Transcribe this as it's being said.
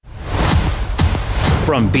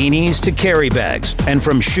From beanies to carry bags and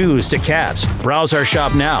from shoes to caps, browse our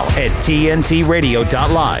shop now at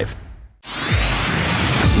tntradio.live.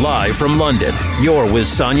 Live from London, you're with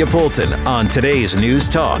Sonia Poulton on today's News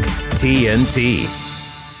Talk, TNT.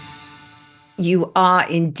 You are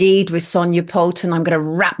indeed with Sonia Poulton. I'm going to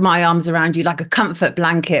wrap my arms around you like a comfort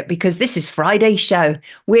blanket because this is Friday's show.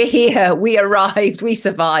 We're here. We arrived. We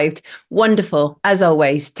survived. Wonderful, as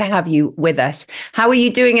always, to have you with us. How are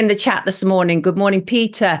you doing in the chat this morning? Good morning,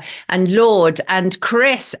 Peter and Lord and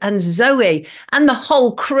Chris and Zoe and the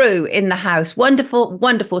whole crew in the house. Wonderful,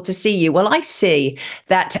 wonderful to see you. Well, I see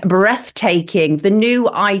that Breathtaking, the new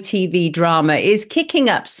ITV drama, is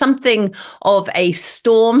kicking up something of a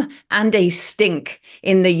storm and a stink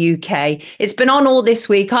in the UK. It's been on all this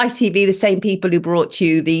week. ITV, the same people who brought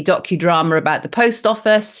you the docudrama about the post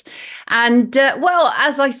office. And well,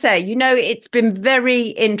 as I say, you know, it's been very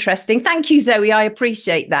interesting. Thank you, Zoe. I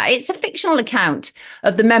appreciate that. It's a fictional account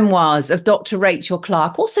of the memoirs of Dr. Rachel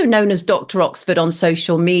Clark, also known as Dr. Oxford on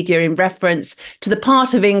social media, in reference to the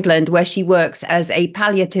part of England where she works as a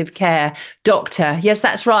palliative care doctor. Yes,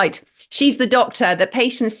 that's right. She's the doctor that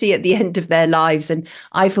patients see at the end of their lives. And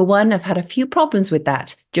I, for one, have had a few problems with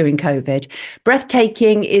that during COVID.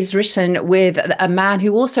 Breathtaking is written with a man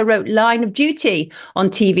who also wrote Line of Duty on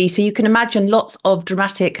TV. So you can imagine lots of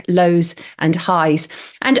dramatic lows and highs.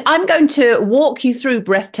 And I'm going to walk you through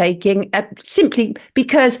Breathtaking simply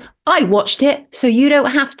because I watched it, so you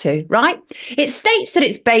don't have to, right? It states that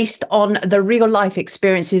it's based on the real life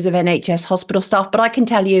experiences of NHS hospital staff, but I can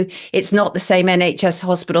tell you it's not the same NHS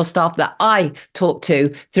hospital staff that I talked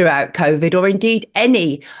to throughout COVID, or indeed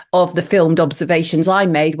any of the filmed observations I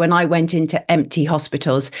made when I went into empty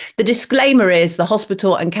hospitals. The disclaimer is the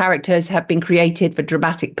hospital and characters have been created for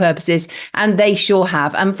dramatic purposes, and they sure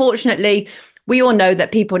have. Unfortunately, we all know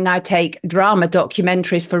that people now take drama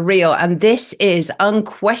documentaries for real, and this is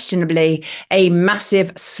unquestionably a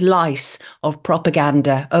massive slice of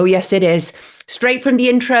propaganda. Oh, yes, it is. Straight from the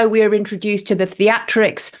intro, we are introduced to the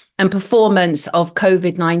theatrics and performance of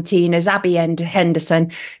COVID-19 as Abby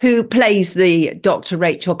Henderson, who plays the Dr.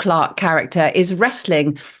 Rachel Clark character, is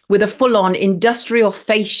wrestling with a full-on industrial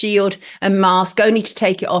face shield and mask, only to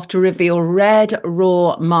take it off to reveal red,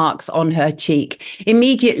 raw marks on her cheek.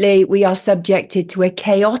 Immediately, we are subjected to a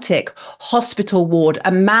chaotic hospital ward.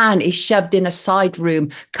 A man is shoved in a side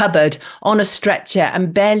room cupboard on a stretcher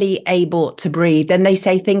and barely able to breathe. Then they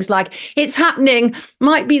say things like, "It's happening,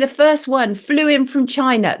 might be the first one, flew in from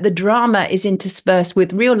China." The drama is interspersed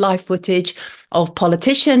with real-life footage of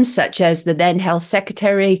politicians such as the then Health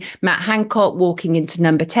Secretary, Matt Hancock, walking into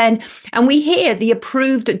number 10. And we hear the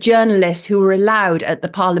approved journalists who were allowed at the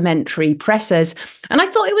parliamentary presses. And I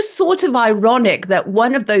thought it was sort of ironic that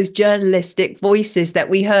one of those journalistic voices that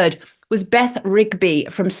we heard was Beth Rigby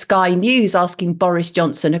from Sky News asking Boris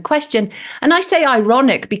Johnson a question. And I say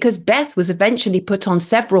ironic because Beth was eventually put on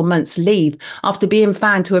several months' leave after being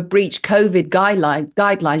found to have breached COVID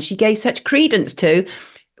guidelines she gave such credence to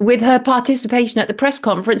with her participation at the press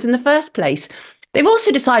conference in the first place. They've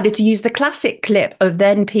also decided to use the classic clip of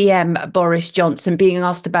then PM Boris Johnson being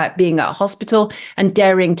asked about being at a hospital and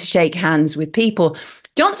daring to shake hands with people.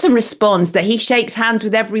 Johnson responds that he shakes hands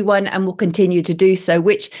with everyone and will continue to do so,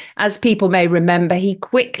 which, as people may remember, he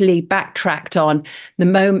quickly backtracked on the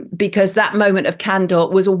moment because that moment of candor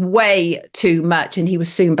was way too much, and he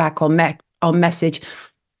was soon back on message.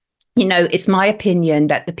 You know, it's my opinion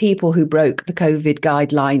that the people who broke the COVID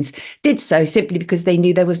guidelines did so simply because they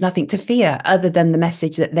knew there was nothing to fear other than the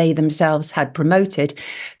message that they themselves had promoted.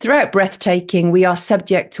 Throughout Breathtaking, we are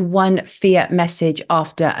subject to one fear message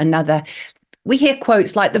after another. We hear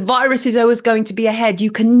quotes like, "The virus is always going to be ahead. You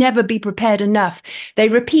can never be prepared enough." They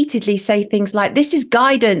repeatedly say things like, "This is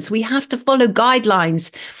guidance. We have to follow guidelines."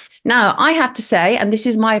 Now, I have to say, and this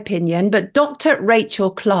is my opinion, but Dr.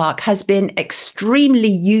 Rachel Clark has been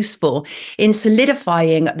extremely useful in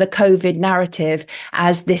solidifying the COVID narrative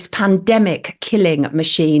as this pandemic killing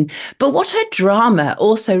machine. But what her drama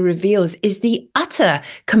also reveals is the utter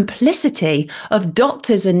complicity of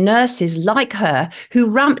doctors and nurses like her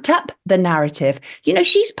who ramped up the narrative. You know,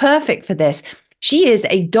 she's perfect for this. She is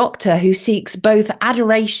a doctor who seeks both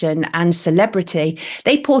adoration and celebrity.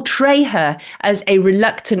 They portray her as a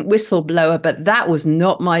reluctant whistleblower, but that was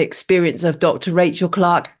not my experience of Dr. Rachel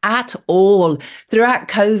Clark at all. Throughout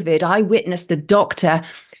COVID, I witnessed a doctor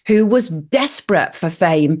who was desperate for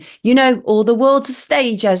fame. You know, all the world's a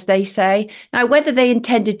stage, as they say. Now, whether they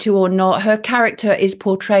intended to or not, her character is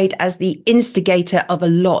portrayed as the instigator of a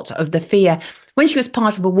lot of the fear. When she was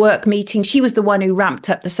part of a work meeting, she was the one who ramped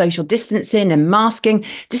up the social distancing and masking,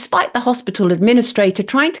 despite the hospital administrator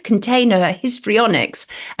trying to contain her histrionics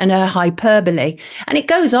and her hyperbole. And it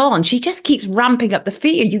goes on. She just keeps ramping up the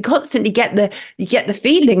fear. You constantly get the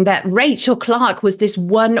feeling that Rachel Clark was this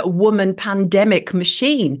one-woman pandemic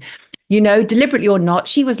machine. Deliberately or not,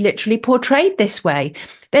 she was literally portrayed this way.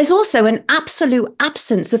 There's also an absolute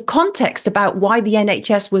absence of context about why the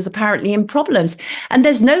NHS was apparently in problems. And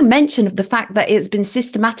there's no mention of the fact that it's been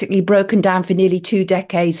systematically broken down for nearly 2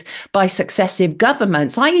 decades by successive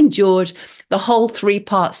governments. I endured the whole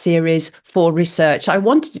 3-part series for research. I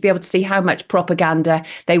wanted to be able to see how much propaganda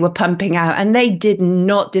they were pumping out, and they did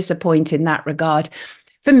not disappoint in that regard.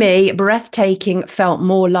 For me, Breathtaking felt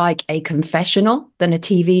more like a confessional than a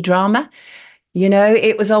TV drama.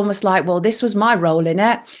 It was almost like, well, this was my role in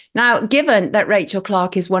it. Now, given that Rachel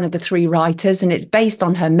Clark is one of the 3 writers and it's based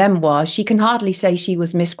on her memoir, she can hardly say she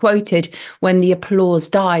was misquoted when the applause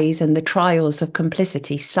dies and the trials of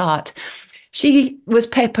complicity start. She was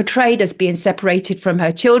portrayed as being separated from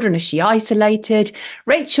her children as she isolated.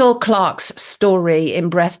 Rachel Clark's story in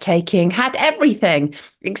Breathtaking had everything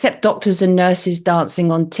except doctors and nurses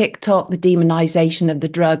dancing on TikTok, the demonization of the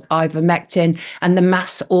drug ivermectin, and the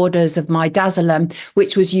mass orders of midazolam,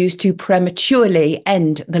 which was used to prematurely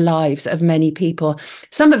end the lives of many people.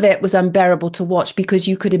 Some of it was unbearable to watch because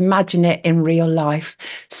you could imagine it in real life.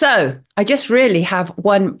 So I just really have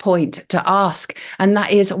one point to ask, and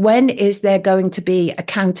that is, when is there going to be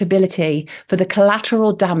accountability for the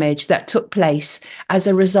collateral damage that took place as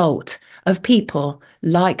a result of people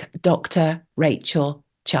like Dr. Rachel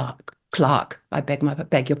Clark? I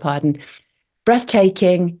beg your pardon.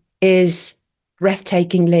 Breathtaking is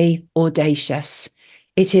breathtakingly audacious.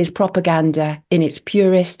 It is propaganda in its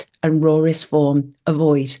purest and rawest form.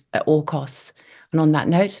 Avoid at all costs. And on that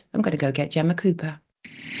note, I'm going to go get Gemma Cooper.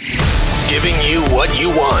 Giving you what you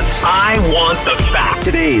want. I want the facts.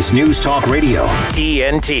 Today's News Talk Radio,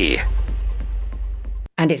 TNT.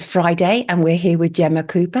 And it's Friday, and we're here with Gemma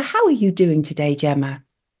Cooper. How are you doing today, Gemma?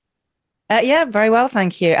 Yeah, very well,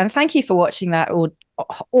 thank you. And thank you for watching that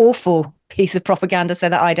awful piece of propaganda so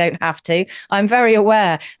that I don't have to. I'm very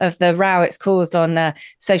aware of the row it's caused on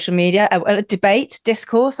social media, a debate,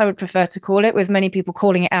 discourse, I would prefer to call it, with many people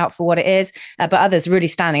calling it out for what it is, but others really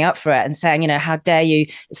standing up for it and saying, how dare you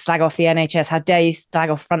slag off the NHS? How dare you slag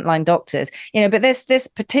off frontline doctors? But this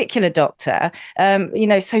particular doctor, so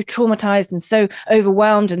traumatized and so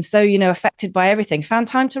overwhelmed and so, affected by everything, found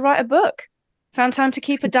time to write a book. Found time to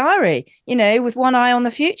keep a diary, with one eye on the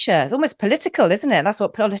future. It's almost political, isn't it? That's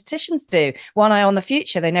what politicians do. One eye on the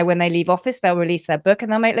future. They know when they leave office, they'll release their book and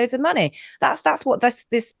they'll make loads of money. That's what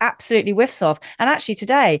this absolutely whiffs of. And actually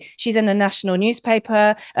today, she's in a national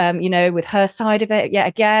newspaper, with her side of it yet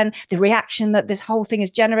again, the reaction that this whole thing has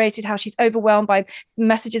generated, how she's overwhelmed by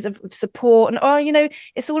messages of support. And,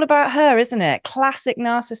 it's all about her, isn't it? Classic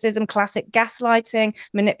narcissism, classic gaslighting,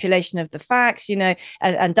 manipulation of the facts,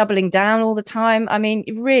 and doubling down all the time. I mean,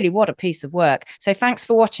 really, what a piece of work. So thanks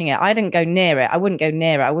for watching it. I didn't go near it. I wouldn't go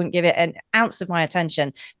near it. I wouldn't give it an ounce of my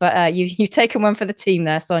attention. But you've taken one for the team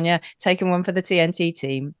there, Sonia, taken one for the TNT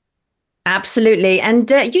team. Absolutely. And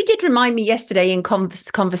you did remind me yesterday in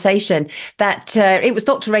conversation that it was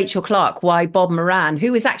Dr. Rachel Clark, why Bob Moran,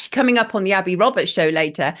 who is actually coming up on the Abby Roberts show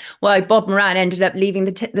later, why Bob Moran ended up leaving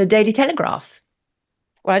the Daily Telegraph.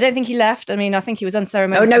 Well, I don't think he left. I mean, I think he was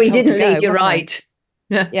unceremoniously. Oh, no, he didn't leave. You're right.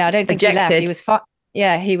 Yeah, I don't think Ejected. he left.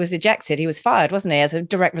 He was ejected. He was fired, wasn't he, as a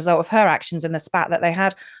direct result of her actions and the spat that they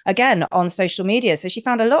had, again, on social media. So she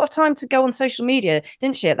found a lot of time to go on social media,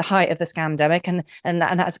 didn't she, at the height of the scamdemic, and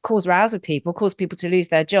has caused rows with people, caused people to lose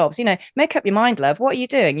their jobs. Make up your mind, love. What are you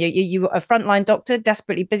doing? You a frontline doctor,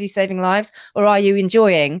 desperately busy saving lives, or are you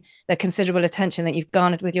enjoying the considerable attention that you've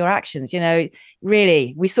garnered with your actions?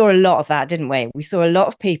 Really, we saw a lot of that, didn't we? We saw a lot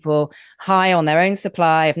of people high on their own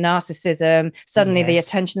supply of narcissism. Suddenly the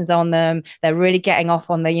attention's on them. They're really getting off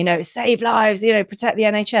on the, save lives, protect the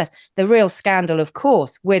NHS. The real scandal, of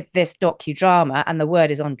course, with this docudrama, and the word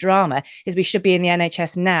is on drama, is we should be in the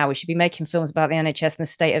NHS now. We should be making films about the NHS and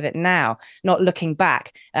the state of it now, not looking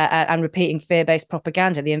back and repeating fear-based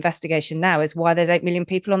propaganda. The investigation now is why there's 8 million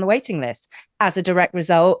people on the waiting list as a direct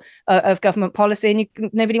result of government policy.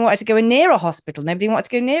 And nobody wanted to go near a hospital. Nobody wanted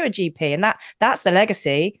to go near a GP. And that's the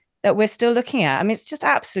legacy that we're still looking at. I mean, it's just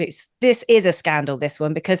absolutely, this is a scandal, this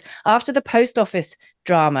one, because after the post office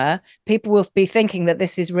drama, people will be thinking that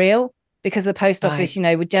this is real, because the post office,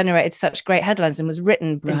 generated such great headlines and was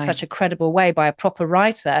written in such a credible way by a proper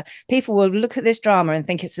writer. People will look at this drama and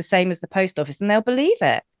think it's the same as the post office, and they'll believe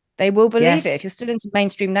it. They will believe it. If you're still into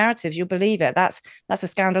mainstream narratives, you'll believe it. That's a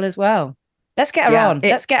scandal as well. Let's get her Yeah, on.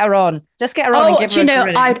 Let's get her on. Let's get her on and give her a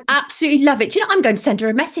grilling. I'd absolutely love it. Do you know, I'm going to send her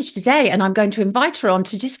a message today and I'm going to invite her on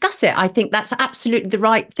to discuss it. I think that's absolutely the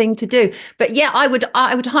right thing to do. But yeah, I would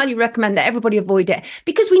highly recommend that everybody avoid it,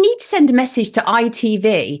 because we need to send a message to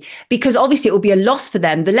ITV, because obviously it will be a loss for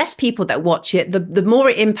them. The less people that watch it, the more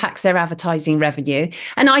it impacts their advertising revenue.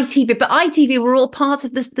 And ITV were all part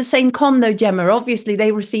of the same con though, Gemma. Obviously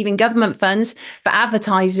they were receiving government funds for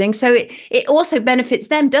advertising. So it also benefits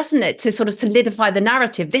them, doesn't it, to sort of solidify the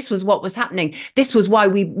narrative. This was what was happening. This was why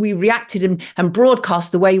we reacted and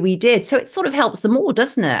broadcast the way we did. So it sort of helps them all,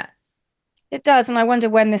 doesn't it? It does. And I wonder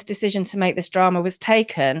when this decision to make this drama was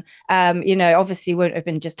taken. Obviously wouldn't have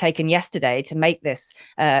been just taken yesterday to make this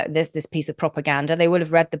piece of propaganda. They would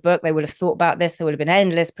have read the book. They would have thought about this. There would have been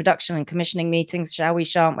endless production and commissioning meetings, shall we,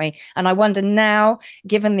 shan't we? And I wonder now,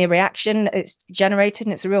 given the reaction it's generated,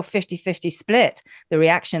 and it's a real 50-50 split, the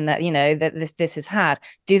reaction that, that this has had,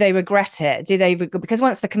 do they regret it? Because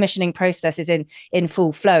once the commissioning process is in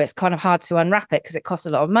full flow, it's kind of hard to unwrap it because it costs a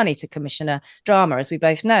lot of money to commission a drama, as we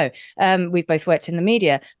both know. We've both worked in the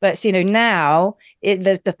media, but now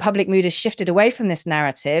the public mood has shifted away from this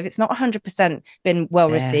narrative. It's not 100% been well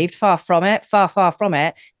received. Far from it.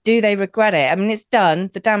 Do they regret it? I mean, it's done.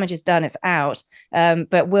 The damage is done. It's out.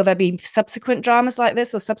 But will there be subsequent dramas like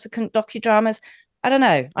this or subsequent docudramas? I don't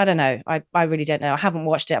know. I really don't know. I haven't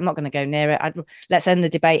watched it. I'm not going to go near it. Let's end the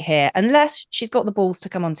debate here. Unless she's got the balls to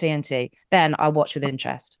come on TNT, then I'll watch with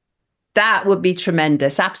interest. That would be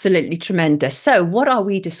tremendous. Absolutely tremendous. So what are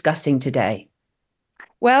we discussing today?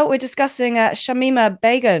 Well, we're discussing Shamima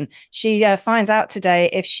Begum. She finds out today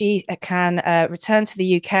if she can return to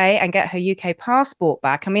the UK and get her UK passport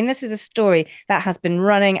back. I mean, this is a story that has been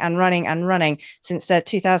running since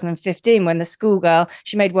 2015, when the schoolgirl,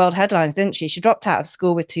 she made world headlines, didn't she? She dropped out of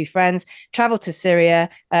school with 2 friends, traveled to Syria,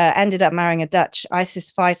 ended up marrying a Dutch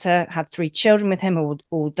ISIS fighter, had 3 children with him who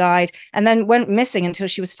all died, and then went missing until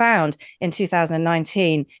she was found in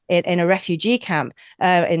 2019 in a refugee camp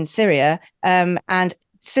in Syria. And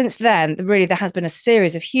since then, really, there has been a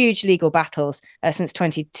series of huge legal battles since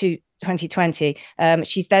 2020.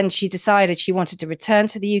 She decided she wanted to return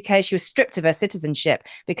to the UK. She was stripped of her citizenship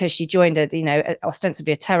because she joined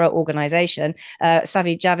ostensibly a terror organization.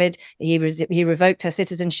 Savi Javid, he revoked her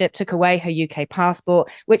citizenship, took away her UK passport,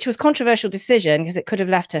 which was a controversial decision because it could have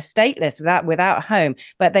left her stateless without a home.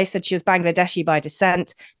 But they said she was Bangladeshi by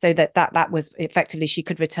descent, so that was effectively she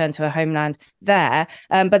could return to her homeland there.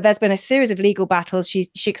 But there's been a series of legal battles. She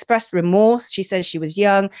expressed remorse. She says she was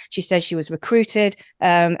young. She says she was recruited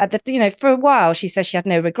for a while. She says she had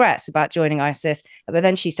no regrets about joining ISIS, but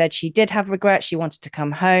then she said she did have regrets. She wanted to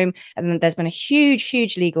come home. And then there's been a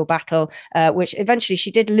huge legal battle, which eventually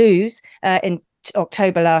she did lose in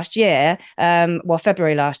October last year,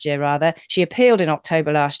 February last year rather. She appealed in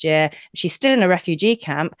October last year. She's still in a refugee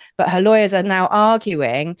camp, but her lawyers are now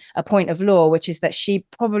arguing a point of law, which is that she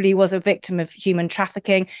probably was a victim of human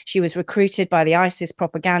trafficking. She was recruited by the ISIS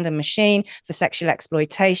propaganda machine for sexual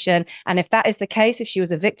exploitation. And if that is the case, if she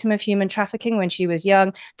was a victim of human trafficking when she was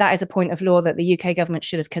young, that is a point of law that the UK government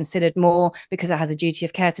should have considered more, because it has a duty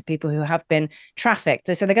of care to people who have been trafficked.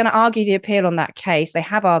 So they're going to argue the appeal on that case. They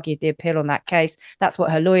have argued the appeal on that case. That's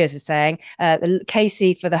what her lawyers are saying. The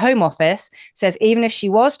Casey for the Home Office says even if she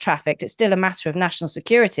was trafficked, it's still a matter of national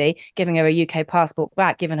security, giving her a UK passport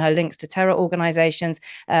back, given her links to terror organisations.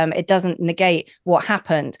 It doesn't negate what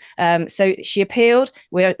happened. So she appealed.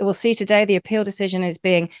 We'll see today the appeal decision is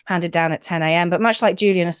being handed down at 10 a.m. But much like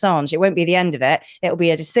Julian Assange, it won't be the end of it. It'll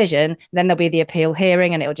be a decision. Then there'll be the appeal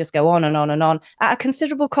hearing, and it'll just go on and on and on at a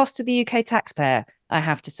considerable cost to the UK taxpayer, I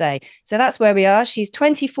have to say. So that's where we are. She's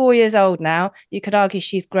 24 years old now. You could argue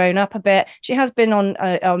she's grown up a bit. She has been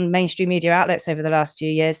on mainstream media outlets over the last few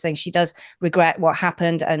years saying she does regret what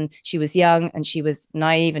happened, and she was young and she was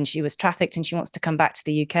naive and she was trafficked and she wants to come back to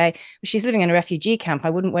the UK. She's living in a refugee camp. I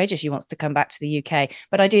wouldn't wager she wants to come back to the UK.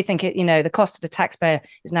 But I do think the cost of the taxpayer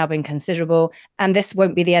is now being considerable, and this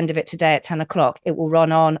won't be the end of it today at 10 o'clock. It will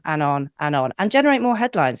run on and on and on and generate more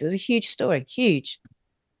headlines. It was a huge story, huge.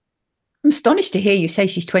 I'm astonished to hear you say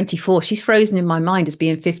she's 24. She's frozen in my mind as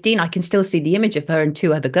being 15. I can still see the image of her and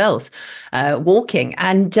 2 other girls walking.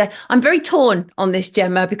 And I'm very torn on this,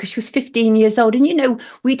 Gemma, because she was 15 years old. And,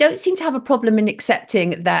 we don't seem to have a problem in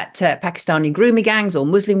accepting that Pakistani grooming gangs or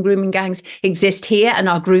Muslim grooming gangs exist here and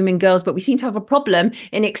are grooming girls. But we seem to have a problem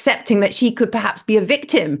in accepting that she could perhaps be a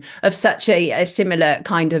victim of such a similar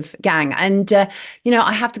kind of gang. And,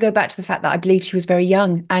 I have to go back to the fact that I believe she was very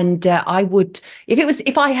young. And I would,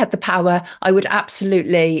 if I had the power, power, I would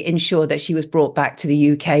absolutely ensure that she was brought back to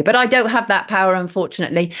the UK. But I don't have that power,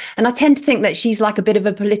 unfortunately. And I tend to think that she's like a bit of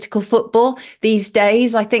a political football these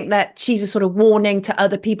days. I think that she's a sort of warning to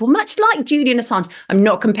other people, much like Julian Assange. I'm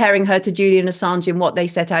not comparing her to Julian Assange in what they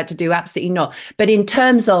set out to do, absolutely not. But in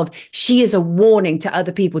terms of, she is a warning to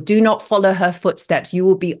other people. Do not follow her footsteps. You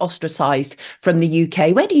will be ostracised from the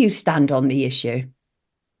UK. Where do you stand on the issue?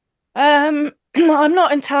 I'm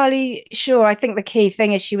not entirely sure. I think the key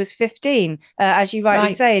thing is she was 15, as you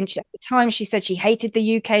rightly say. And at the time, she said she hated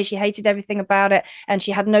the UK. She hated everything about it. And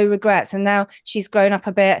she had no regrets. And now she's grown up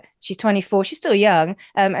a bit. She's 24. She's still young.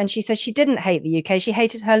 And she says she didn't hate the UK. She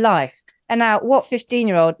hated her life. And now, what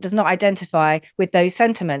 15-year-old does not identify with those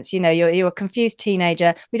sentiments? You know, you're a confused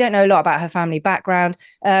teenager. We don't know a lot about her family background,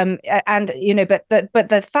 and you know, but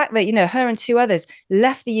the fact that, you know, her and two others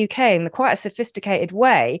left the UK in quite a sophisticated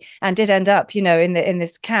way and did end up, you know, in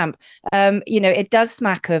this camp. You know, it does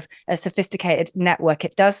smack of a sophisticated network.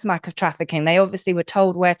 It does smack of trafficking. They obviously were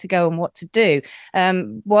told where to go and what to do.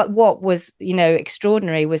 What was, you know,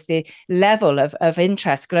 extraordinary was the level of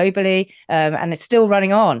interest globally, and it's still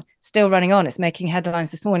running on. It's making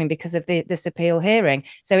headlines this morning because of this appeal hearing.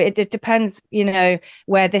 So it depends, you know,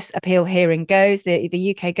 where this appeal hearing goes.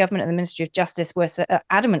 The UK government and the Ministry of Justice were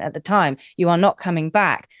adamant at the time, you are not coming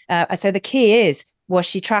back. So the key is, was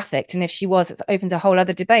she trafficked? And if she was, it's open to a whole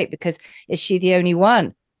other debate, because is she the only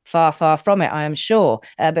one? Far, far from it, I am sure.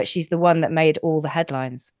 But she's the one that made all the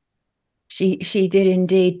headlines. She did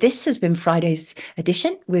indeed. This has been Friday's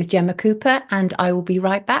edition with Gemma Cooper, and I will be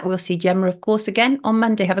right back. We'll see Gemma, of course, again on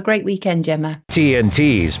Monday. Have a great weekend, Gemma.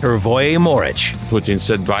 TNT's Hervoy Morich. Putin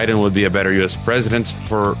said Biden would be a better U.S. president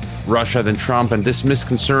for Russia than Trump, and dismissed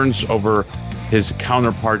concerns over his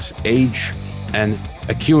counterpart's age and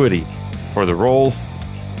acuity for the role.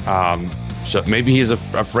 So maybe he's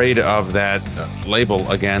afraid of that label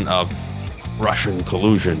again of Russian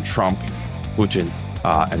collusion, Trump, Putin,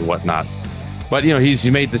 and whatnot. But, you know, he's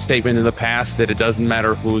made the statement in the past that it doesn't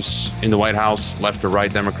matter who's in the White House, left or right,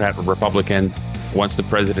 Democrat or Republican. Once the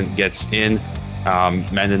president gets in,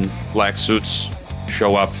 men in black suits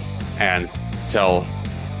show up and tell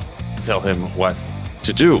him what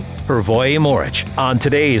to do. Hervoy Morich on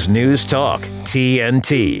today's News Talk,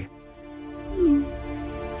 TNT.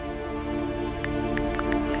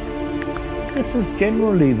 This is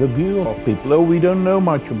generally the view of people. Oh, we don't know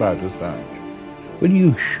much about Assange. Well,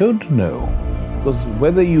 you should know, because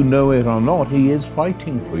whether you know it or not, he is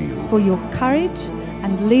fighting for you. For your courage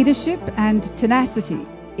and leadership and tenacity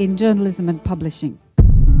in journalism and publishing.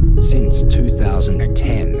 Since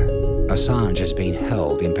 2010, Assange has been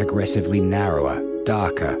held in progressively narrower,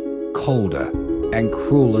 darker, colder, and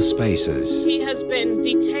crueler spaces. He has been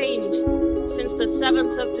detained since the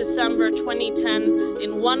 7th of December 2010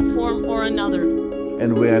 in one form or another.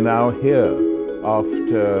 And we are now here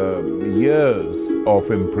after years of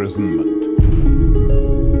imprisonment.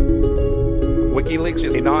 WikiLeaks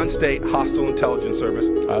is a non-state hostile intelligence service.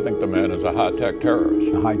 I think the man is a high-tech terrorist.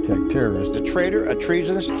 A high-tech terrorist. A traitor, a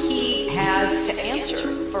treasonous. He has to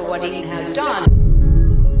answer for what he has done.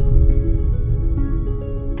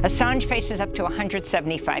 Assange faces up to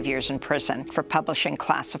 175 years in prison for publishing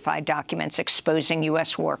classified documents exposing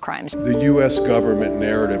U.S. war crimes. The U.S. government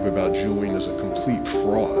narrative about Julian is a complete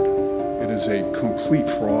fraud. It is a complete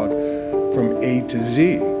fraud from A to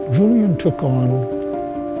Z. Julian took on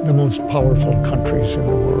the most powerful countries in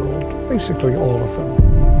the world, basically all of them.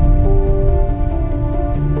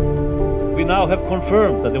 We now have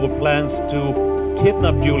confirmed that there were plans to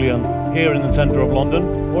kidnap Julian here in the center of London,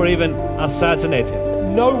 or even assassinate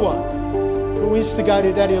him. No one who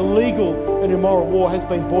instigated that illegal and immoral war has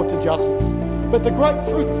been brought to justice. But the great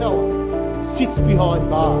truth teller sits behind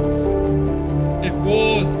bars. If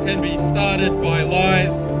wars can be started by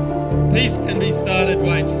lies, peace can be started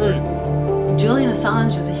by truth. Julian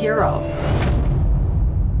Assange is a hero.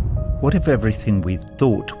 What if everything we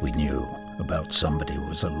thought we knew about somebody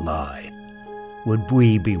was a lie? Would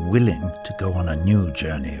we be willing to go on a new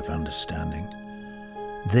journey of understanding?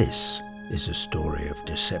 This is a story of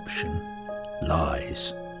deception,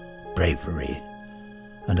 lies, bravery,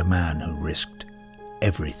 and a man who risked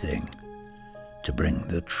everything to bring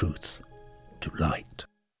the truth to light.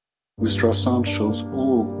 Mr. Assange shows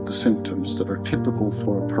all the symptoms that are typical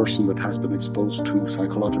for a person that has been exposed to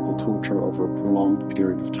psychological torture over a prolonged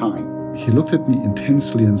period of time. He looked at me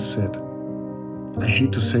intensely and said, "I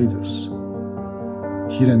hate to say this."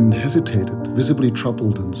 He then hesitated, visibly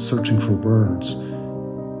troubled and searching for words.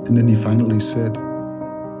 And then he finally said,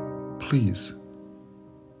 "Please,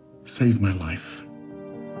 save my life."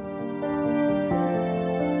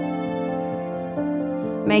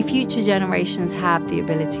 May future generations have the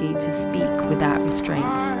ability to speak without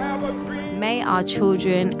restraint. May our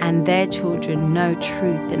children and their children know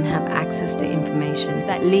truth and have access to information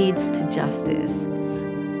that leads to justice.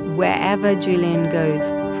 Wherever Julian goes,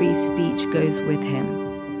 free speech goes with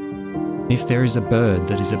him. If there is a bird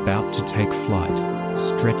that is about to take flight,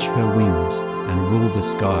 stretch her wings and rule the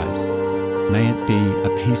skies, may it be a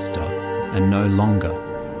peace dove and no longer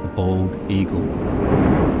a bald eagle.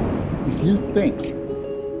 If you think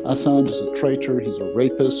Assange is a traitor, he's a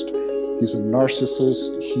rapist, he's a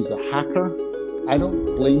narcissist, he's a hacker, I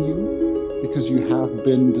don't blame you, because you have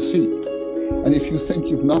been deceived. And if you think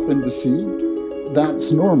you've not been deceived,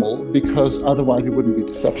 that's normal, because otherwise it wouldn't be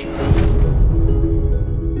deception.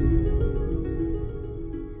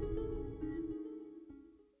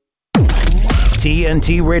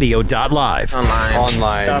 TNTRadio.live.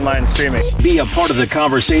 Online streaming. Be a part of the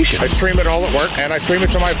conversation. I stream it all at work, and I stream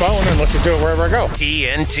it to my phone and listen to it wherever I go.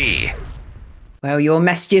 TNT. Well, your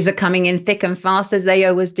messages are coming in thick and fast, as they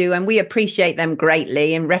always do, and we appreciate them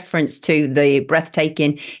greatly. In reference to the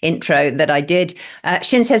breathtaking intro that I did,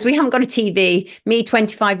 Shin says, we haven't got a TV. Me,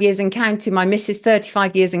 25 years and counting. My missus,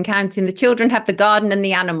 35 years and counting. The children have the garden and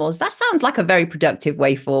the animals. That sounds like a very productive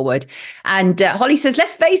way forward. And Holly says,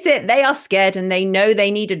 let's face it, they are scared and they know they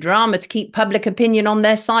need a drama to keep public opinion on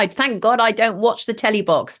their side. Thank God I don't watch the telly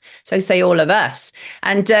box. So say all of us.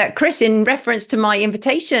 And Chris, in reference to my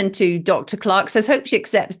invitation to Dr. Clark, says, hope she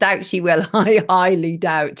accepts, doubt she will. I highly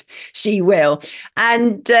doubt she will.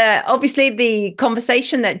 And obviously the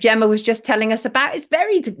conversation that Gemma was just telling us about is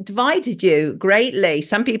very divided you greatly.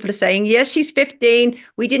 Some people are saying, yes, she's 15.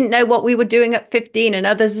 We didn't know what we were doing at 15. And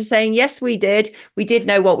others are saying, yes, we did. We did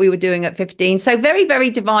know what we were doing at 15. So very, very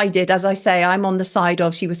divided. As I say, I'm on the side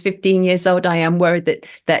of she was 15 years old. I am worried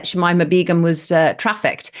that Shamima Begum was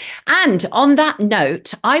trafficked. And on that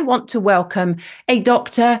note, I want to welcome a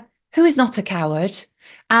doctor who is not a coward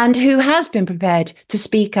and who has been prepared to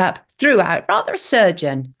speak up throughout, rather a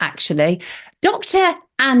surgeon, actually. Dr.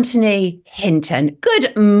 Anthony Hinton.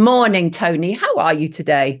 Good morning, Tony. How are you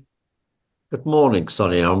today? Good morning,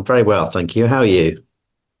 Sonia. I'm very well, thank you. How are you?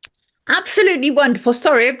 Absolutely wonderful.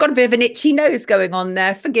 Sorry, I've got a bit of an itchy nose going on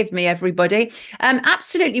there. Forgive me, everybody.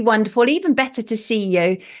 Absolutely wonderful. Even better to see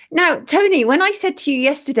you. Now, Tony, when I said to you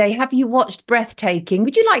yesterday, have you watched Breathtaking?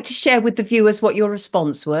 Would you like to share with the viewers what your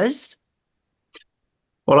response was?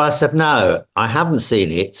 Well, I said, no, I haven't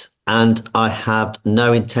seen it. And I have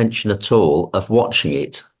no intention at all of watching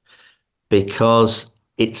it because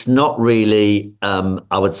it's not really,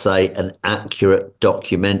 I would say, an accurate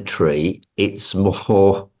documentary. It's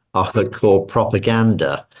more, I would call,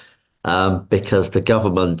 propaganda, because the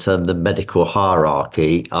government and the medical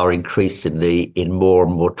hierarchy are increasingly in more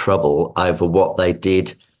and more trouble over what they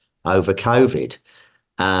did over COVID.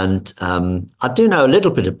 And I do know a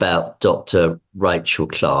little bit about Dr. Rachel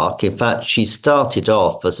Clark. In fact, she started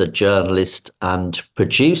off as a journalist and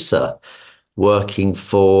producer working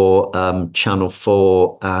for Channel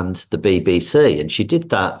 4 and the BBC. And she did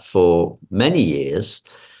that for many years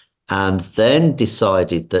and then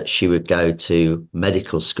decided that she would go to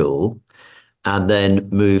medical school and then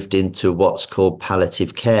moved into what's called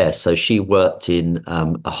palliative care. So she worked in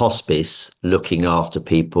a hospice looking after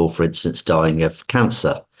people, for instance, dying of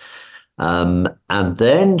cancer. And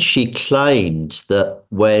then she claimed that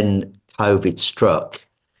when COVID struck,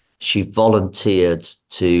 she volunteered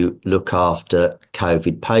to look after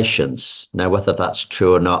COVID patients. Now, whether that's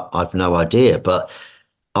true or not, I've no idea. But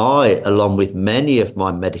I, along with many of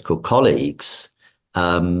my medical colleagues,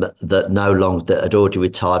 that had already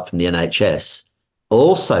retired from the NHS,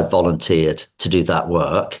 also volunteered to do that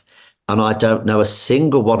work. And I don't know a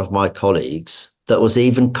single one of my colleagues that was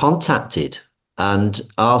even contacted and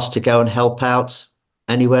asked to go and help out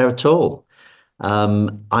anywhere at all.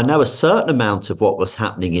 I know a certain amount of what was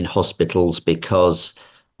happening in hospitals because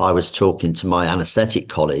I was talking to my anaesthetic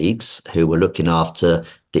colleagues who were looking after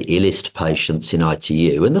the illest patients in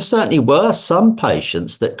ITU. And there certainly were some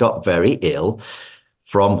patients that got very ill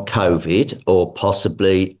from COVID or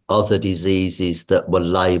possibly other diseases that were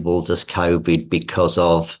labelled as COVID because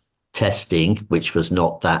of testing, which was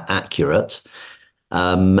not that accurate.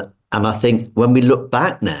 And I think when we look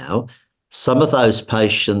back now, some of those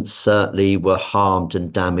patients certainly were harmed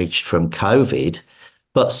and damaged from COVID,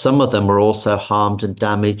 but some of them were also harmed and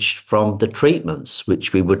damaged from the treatments,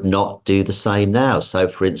 which we would not do the same now. So,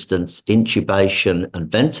 for instance, intubation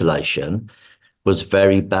and ventilation was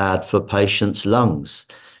very bad for patients' lungs.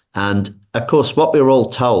 And of course, what we were all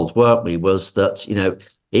told, weren't we, was that, you know,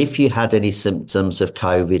 if you had any symptoms of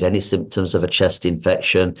COVID, any symptoms of a chest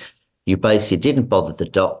infection, you basically didn't bother the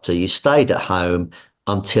doctor, you stayed at home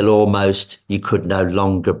until almost you could no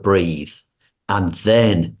longer breathe, and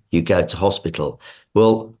then you go to hospital.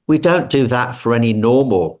 Well, we don't do that for any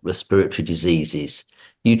normal respiratory diseases.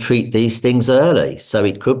 You treat these things early. So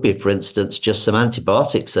it could be, for instance, just some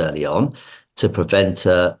antibiotics early on to prevent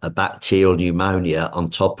a bacterial pneumonia on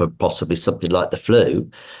top of possibly something like the flu,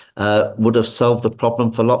 would have solved the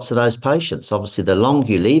problem for lots of those patients. Obviously, the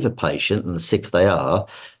longer you leave a patient and the sicker they are,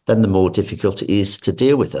 then the more difficult it is to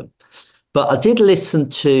deal with them. But I did listen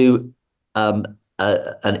to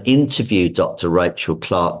an interview Dr. Rachel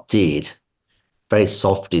Clark did, very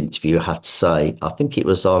soft interview, I have to say. I think it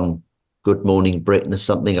was on Good Morning Britain or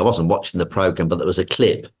something. I wasn't watching the programme, but there was a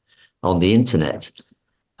clip on the internet.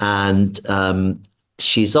 And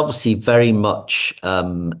she's obviously very much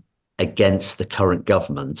against the current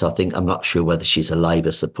government. I'm not sure whether she's a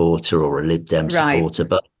Labour supporter or a Lib Dem supporter,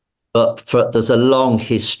 but there's a long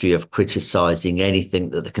history of criticising anything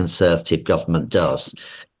that the Conservative government does.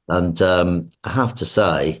 And I have to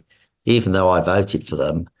say, even though I voted for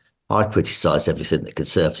them, I criticise everything the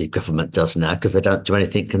Conservative government does now because they don't do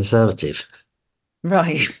anything Conservative.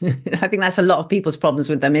 Right. I think that's a lot of people's problems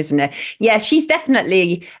with them, isn't it? Yeah, she's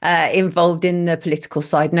definitely involved in the political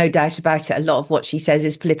side, no doubt about it. A lot of what she says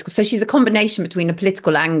is political. So she's a combination between a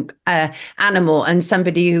political animal and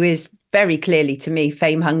somebody who is very clearly, to me,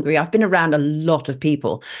 fame hungry. I've been around a lot of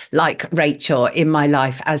people like Rachel in my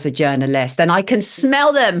life as a journalist, and I can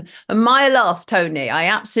smell them a mile off, Tony. I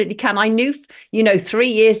absolutely can. I knew, 3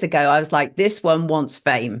 years ago, I was like, this one wants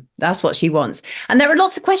fame. That's what she wants. And there are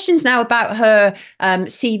lots of questions now about her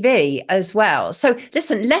CV as well. So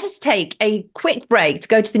listen, let us take a quick break to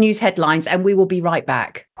go to the news headlines, and we will be right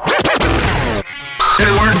back.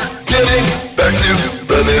 And we're getting back to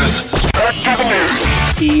the news. Back to the news.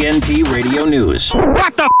 TNT Radio News.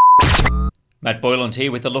 What the Matt Boyland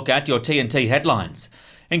here with a look at your TNT headlines.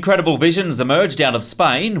 Incredible visions emerged out of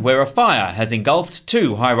Spain, where a fire has engulfed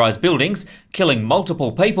 2 high-rise buildings, killing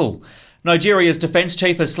multiple people. Nigeria's defence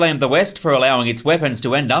chief has slammed the West for allowing its weapons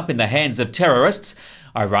to end up in the hands of terrorists.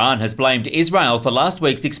 Iran has blamed Israel for last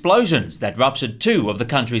week's explosions that ruptured 2 of the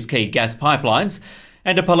country's key gas pipelines.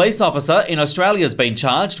 And a police officer in Australia has been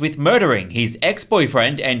charged with murdering his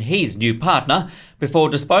ex-boyfriend and his new partner before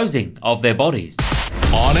disposing of their bodies.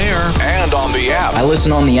 On air and on the app. I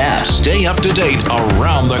listen on the app. Stay up to date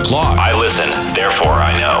around the clock. I listen, therefore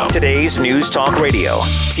I know. Today's News Talk Radio,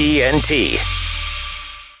 TNT.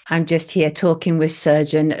 I'm just here talking with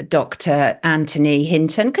Surgeon Dr. Anthony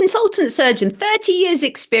Hinton, consultant surgeon, 30 years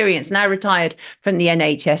experience, now retired from the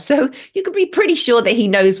NHS. So you could be pretty sure that he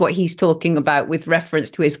knows what he's talking about with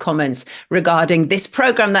reference to his comments regarding this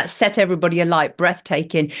programme that set everybody alight,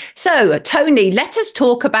 breathtaking. So, Tony, let us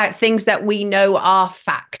talk about things that we know are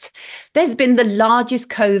fact. There's been the largest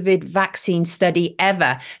COVID vaccine study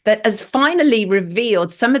ever that has finally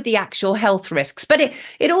revealed some of the actual health risks, but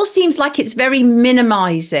it all seems like it's very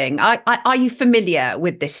minimising. Are you familiar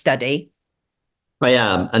with this study? I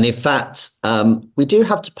am. And in fact, we do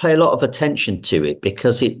have to pay a lot of attention to it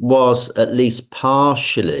because it was at least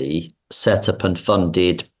partially set up and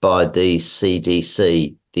funded by the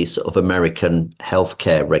CDC, the sort of American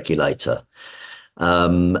healthcare regulator.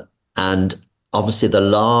 And obviously, the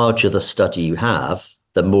larger the study you have,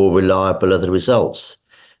 the more reliable are the results.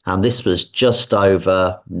 And this was just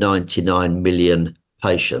over 99 million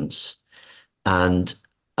patients. And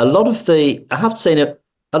a lot of the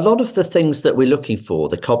things that we're looking for,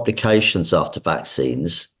 the complications after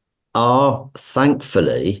vaccines, are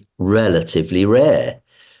thankfully relatively rare.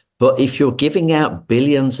 But if you're giving out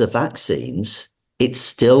billions of vaccines, it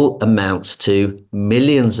still amounts to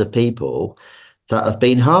millions of people that have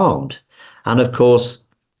been harmed. And of course,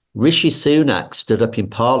 Rishi Sunak stood up in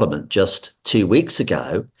Parliament just 2 weeks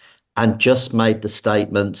ago and just made the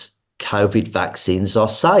statement, COVID vaccines are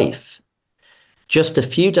safe. Just a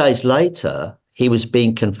few days later, he was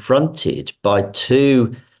being confronted by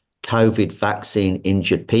 2 COVID vaccine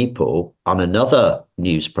injured people on another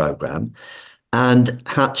news programme and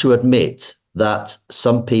had to admit that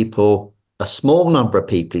some people, a small number of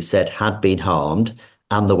people, he said, had been harmed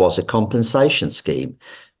and there was a compensation scheme.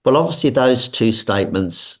 Well, obviously, those 2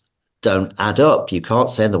 statements don't add up. You can't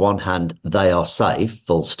say on the one hand, they are safe,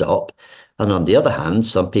 full stop. And on the other hand,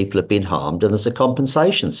 some people have been harmed and there's a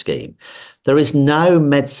compensation scheme. There is no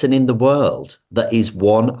medicine in the world that is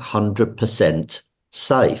 100%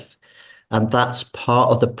 safe. And that's part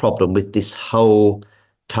of the problem with this whole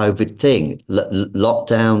COVID thing.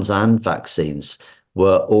 Lockdowns and vaccines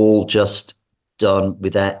were all just done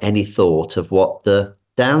without any thought of what the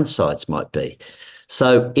downsides might be.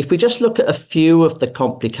 So if we just look at a few of the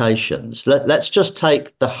complications, let's just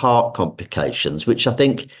take the heart complications, which I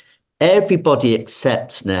think everybody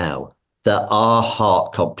accepts now there are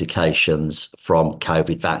heart complications from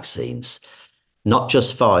COVID vaccines, not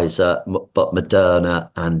just Pfizer, but Moderna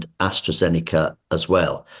and AstraZeneca as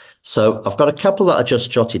well. So I've got a couple that I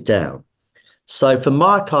just jotted down. So for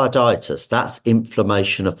myocarditis, that's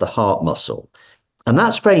inflammation of the heart muscle. And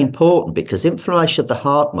that's very important because inflammation of the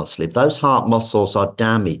heart muscle, if those heart muscles are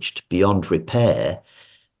damaged beyond repair,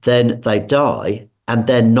 then they die and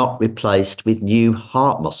they're not replaced with new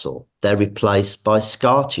heart muscle. They're replaced by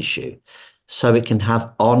scar tissue. So it can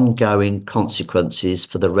have ongoing consequences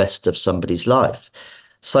for the rest of somebody's life.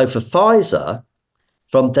 So for Pfizer,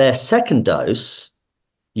 from their second dose,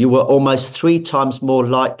 you were almost 3 times more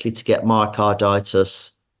likely to get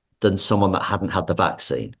myocarditis than someone that hadn't had the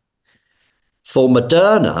vaccine. For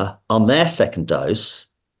Moderna, on their second dose,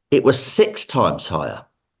 it was 6 times higher.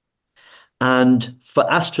 And for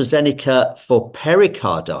AstraZeneca, for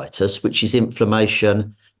pericarditis, which is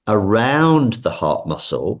inflammation around the heart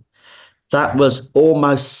muscle, that was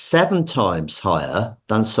almost 7 times higher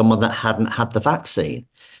than someone that hadn't had the vaccine.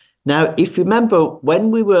 Now, if you remember,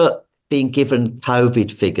 when we were being given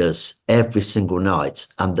COVID figures every single night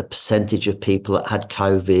and the percentage of people that had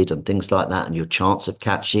COVID and things like that, and your chance of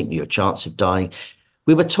catching, your chance of dying,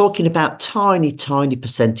 we were talking about tiny, tiny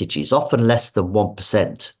percentages, often less than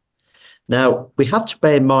 1%. Now, we have to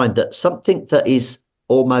bear in mind that something that is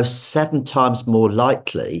almost 7 times more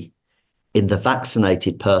likely in the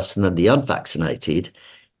vaccinated person than the unvaccinated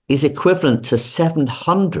is equivalent to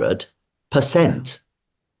 700%.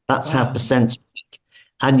 That's how percents work.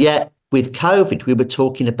 And yet, with COVID, we were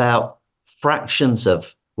talking about fractions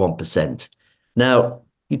of 1%. Now,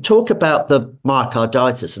 you talk about the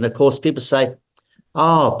myocarditis, and of course, people say,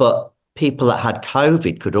 but people that had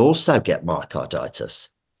COVID could also get myocarditis.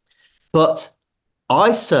 But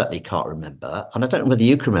I certainly can't remember, and I don't know whether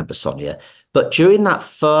you can remember, Sonia, but during that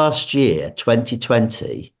first year,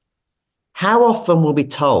 2020, how often were we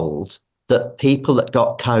told that people that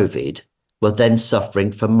got COVID were then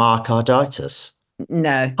suffering from myocarditis?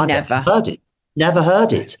 No, I never heard it. Never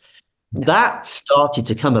heard it. No. That started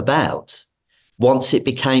to come about once it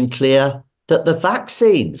became clear that the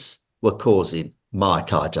vaccines were causing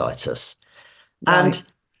myocarditis. Right. And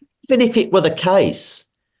even if it were the case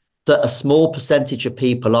that a small percentage of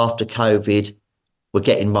people after COVID were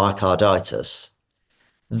getting myocarditis,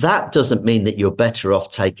 that doesn't mean that you're better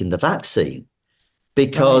off taking the vaccine,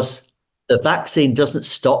 because the vaccine doesn't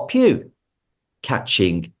stop you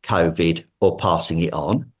catching COVID or passing it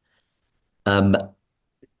on.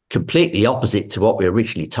 Completely opposite to what we were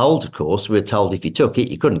originally told, of course. We were told if you took it,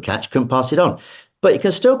 you couldn't pass it on. But you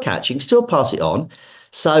can still catch, you can still pass it on.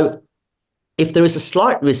 So if there is a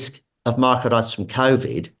slight risk of myocarditis from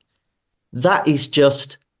COVID, that is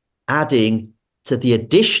just adding to the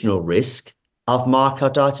additional risk of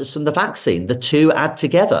myocarditis from the vaccine. The two add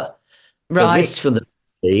together. Right. The risk from the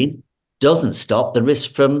vaccine doesn't stop the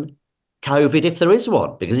risk from COVID if there is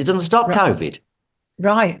one, because it doesn't stop COVID.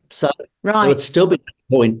 Right. So there would still be a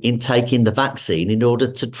point in taking the vaccine in order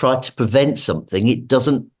to try to prevent something it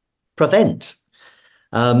doesn't prevent.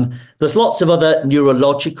 There's lots of other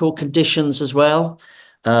neurological conditions as well.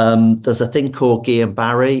 There's a thing called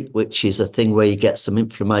Guillain-Barré, which is a thing where you get some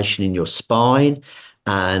inflammation in your spine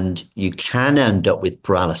and you can end up with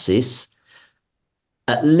paralysis.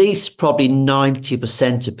 At least probably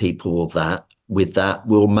 90% of people with that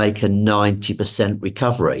will make a 90%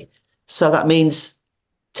 recovery. So that means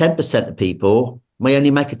 10% of people may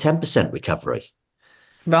only make a 10% recovery.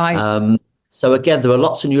 Right. So again, there are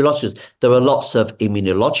lots of neurological, there are lots of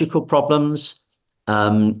immunological problems.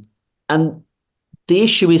 And the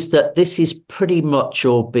issue is that this is pretty much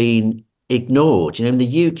all being ignored. You know, in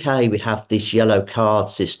the UK, we have this yellow card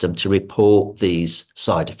system to report these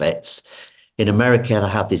side effects. In America, they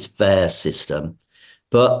have this VAERS system.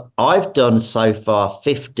 But I've done so far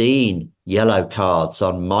 15 yellow cards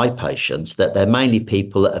on my patients that they're mainly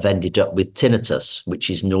people that have ended up with tinnitus, which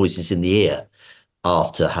is noises in the ear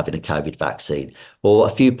after having a COVID vaccine, or a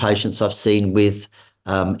few patients I've seen with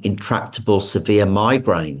intractable severe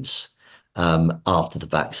migraines after the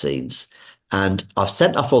vaccines. And I've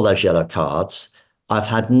sent off all those yellow cards. I've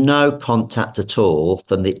had no contact at all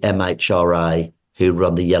from the MHRA who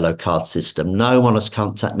run the yellow card system. No one has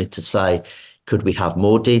contacted me to say, could we have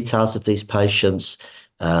more details of these patients?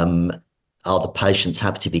 Are the patients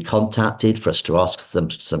happy to be contacted for us to ask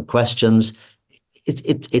them some questions?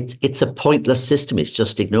 It's a pointless system. It's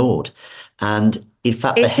just ignored. And in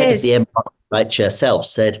fact, the head of the MHRA herself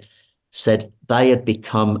said they had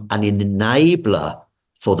become an enabler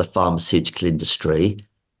for the pharmaceutical industry,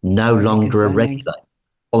 no longer a regulator.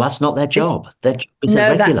 Well, that's not their job. Their job is to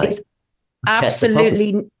regulate. That is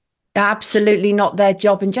absolutely Absolutely not their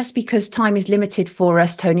job. And just because time is limited for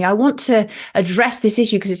us, Tony, I want to address this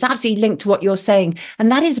issue because it's absolutely linked to what you're saying. And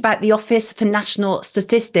that is about the Office for National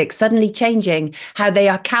Statistics suddenly changing how they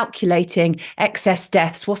are calculating excess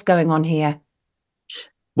deaths. What's going on here?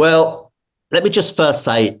 Well, let me just first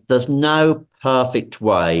say there's no perfect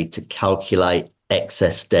way to calculate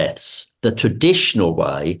excess deaths. The traditional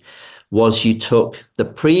way was you took the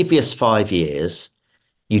previous 5 years,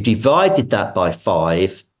 you divided that by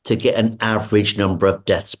 5 to get an average number of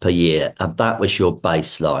deaths per year. And that was your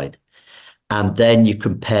baseline. And then you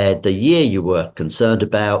compared the year you were concerned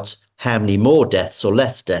about, how many more deaths or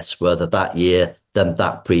less deaths were there that year than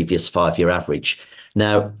that previous 5-year average.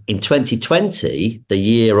 Now, in 2020, the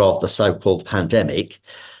year of the so-called pandemic,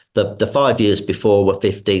 the 5 years before were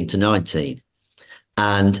 15 to 19.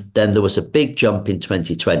 And then there was a big jump in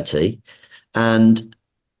 2020. And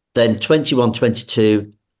then 21,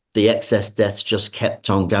 22, the excess deaths just kept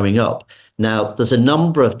on going up. Now, there's a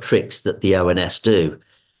number of tricks that the ONS do.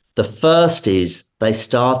 The first is they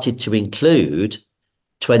started to include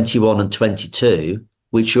 21 and 22,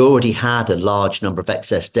 which already had a large number of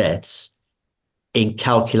excess deaths, in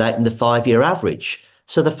calculating the 5-year average.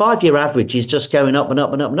 So the 5-year average is just going up and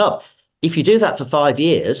up and up and up. If you do that for 5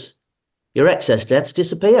 years, your excess deaths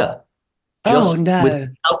disappear. Just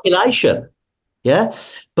with calculation. Yeah.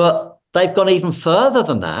 But they've gone even further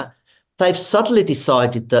than that. They've suddenly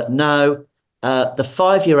decided that no, the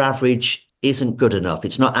 5-year average isn't good enough.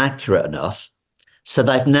 It's not accurate enough. So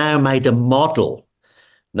they've now made a model.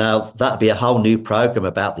 Now, that'd be a whole new program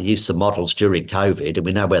about the use of models during COVID, and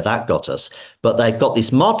we know where that got us. But they've got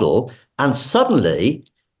this model, and suddenly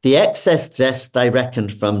the excess deaths they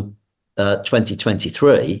reckoned from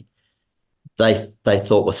 2023, they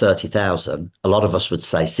thought were 30,000. A lot of us would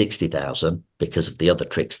say 60,000 because of the other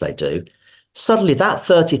tricks they do. Suddenly that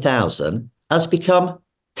 30,000 has become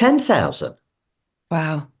 10,000.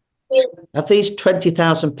 Wow. Have these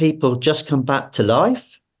 20,000 people just come back to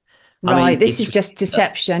life? Right. I mean, this is just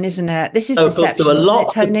deception, isn't it? This is deception. There are a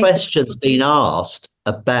lot of questions being asked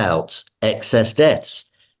about excess deaths.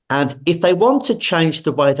 And if they want to change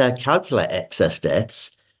the way they calculate excess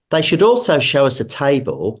deaths, they should also show us a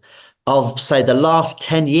table of, say, the last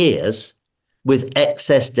 10 years with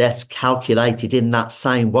excess deaths calculated in that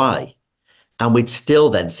same way. And we'd still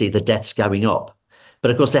then see the deaths going up. But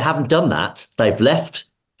of course, they haven't done that. They've left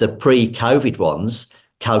the pre-COVID ones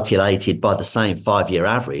calculated by the same 5-year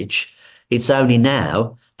average. It's only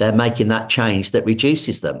now they're making that change that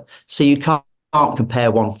reduces them. So you can't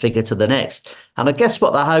compare one figure to the next. And I guess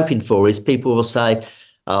what they're hoping for is people will say,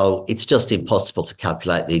 oh, it's just impossible to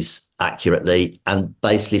calculate these accurately, and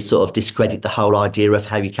basically sort of discredit the whole idea of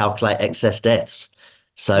how you calculate excess deaths.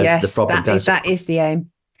 So yes, the problem goes. That is the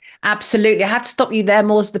aim. Absolutely. I have to stop you there,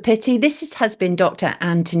 more's the pity. This has been Dr.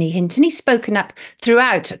 Anthony Hinton. He's spoken up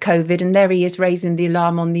throughout COVID, and there he is raising the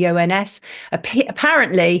alarm on the ONS,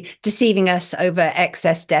 apparently deceiving us over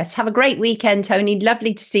excess deaths. Have a great weekend, Tony.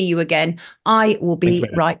 Lovely to see you again. I will be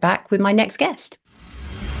right back with my next guest.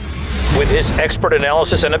 With his expert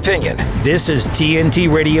analysis and opinion, this is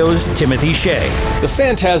TNT Radio's Timothy Shea. The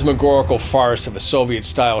phantasmagorical farce of a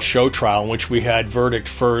Soviet-style show trial in which we had verdict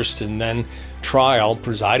first and then trial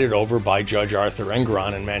presided over by Judge Arthur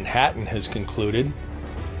Engeron in Manhattan has concluded.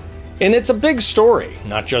 And it's a big story,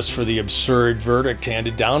 not just for the absurd verdict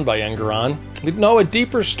handed down by Engeron, but no, a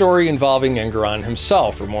deeper story involving Engeron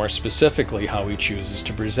himself, or more specifically, how he chooses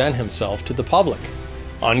to present himself to the public.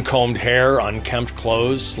 Uncombed hair, unkempt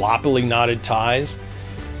clothes, sloppily knotted ties.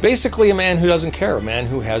 Basically a man who doesn't care, a man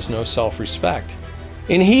who has no self-respect.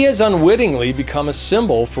 And he has unwittingly become a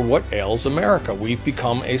symbol for what ails America. We've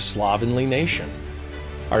become a slovenly nation.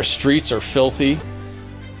 Our streets are filthy.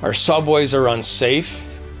 Our subways are unsafe.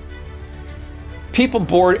 People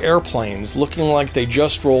board airplanes looking like they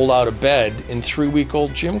just rolled out of bed in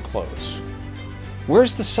 3-week-old gym clothes.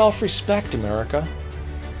 Where's the self-respect, America?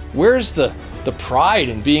 Where's the pride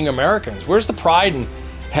in being Americans? Where's the pride in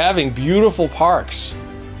having beautiful parks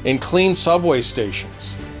and clean subway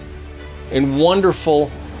stations and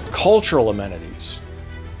wonderful cultural amenities?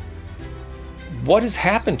 What has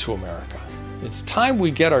happened to America? It's time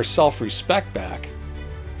we get our self-respect back.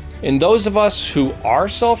 And those of us who are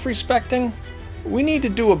self-respecting, we need to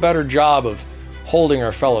do a better job of holding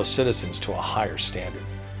our fellow citizens to a higher standard.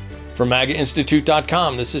 From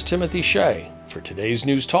MAGAInstitute.com, this is Timothy Shea for today's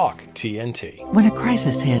News Talk, TNT. When a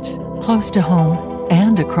crisis hits, close to home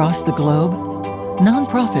and across the globe,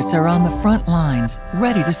 nonprofits are on the front lines,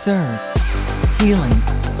 ready to serve. Healing,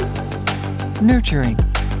 nurturing,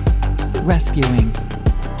 rescuing,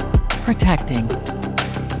 protecting,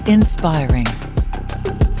 inspiring.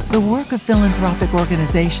 The work of philanthropic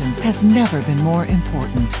organizations has never been more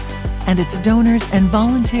important. And it's donors and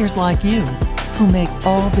volunteers like you who make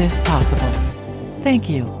all this possible. Thank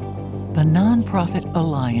you. The Nonprofit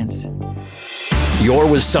Alliance. You're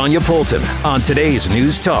with Sonia Poulton on today's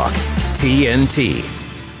News Talk, TNT.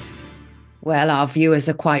 Well, our viewers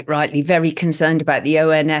are quite rightly very concerned about the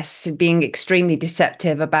ONS being extremely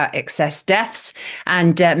deceptive about excess deaths.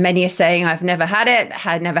 And many are saying, I've never had it,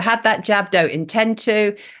 had never had that jab, don't intend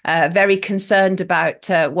to. Very concerned about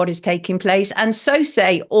what is taking place. And so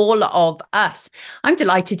say all of us. I'm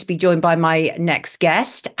delighted to be joined by my next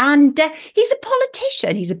guest. And he's a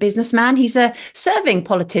politician. He's a businessman. He's a serving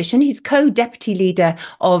politician. He's co-deputy leader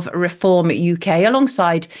of Reform UK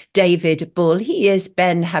alongside David Bull. He is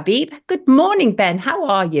Ben Habib. Good morning, Ben. How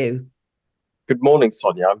are you? Good morning,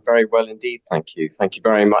 Sonia. I'm very well indeed. Thank you. Thank you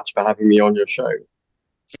very much for having me on your show.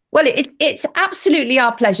 Well, it's absolutely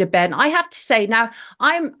our pleasure, Ben. I have to say now,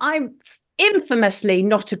 I'm infamously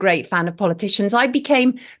not a great fan of politicians. I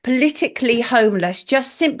became politically homeless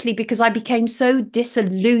just simply because I became so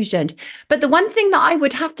disillusioned. But the one thing that I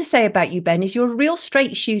would have to say about you, Ben, is you're a real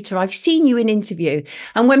straight shooter. I've seen you in interview.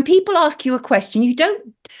 And when people ask you a question, you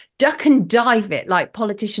don't duck and dive it like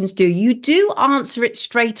politicians do. You do answer it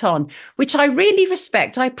straight on, which I really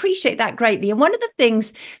respect. I appreciate that greatly. And one of the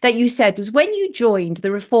things that you said was when you joined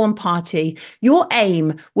the Reform Party, your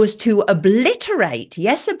aim was to obliterate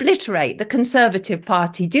the Conservative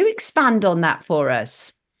Party. Do expand on that for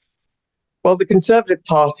us. Well, the Conservative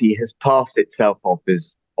Party has passed itself off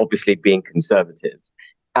as obviously being conservative,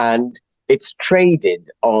 and it's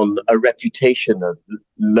traded on a reputation of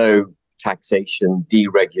low taxation,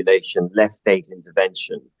 deregulation, less state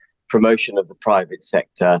intervention, promotion of the private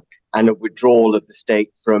sector, and a withdrawal of the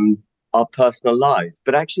state from our personal lives.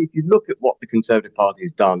 But actually, if you look at what the Conservative Party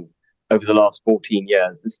has done over the last 14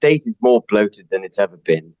 years, the state is more bloated than it's ever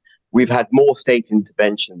been. We've had more state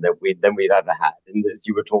intervention than we've ever had. And as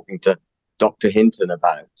you were talking to Dr. Hinton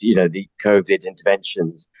about, the COVID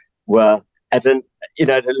interventions were at a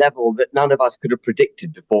level that none of us could have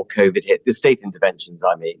predicted before COVID hit. The state interventions,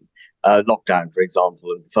 I mean. Lockdown, for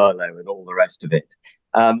example, and furlough and all the rest of it.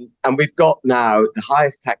 And we've got now the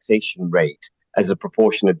highest taxation rate as a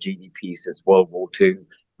proportion of GDP since World War II.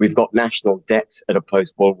 We've got national debts at a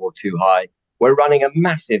post-World War II high. We're running a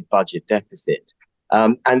massive budget deficit.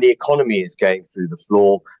 And the economy is going through the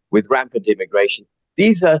floor with rampant immigration.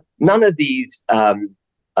 None of these are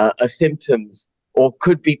symptoms or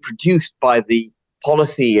could be produced by the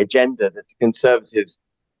policy agenda that the Conservatives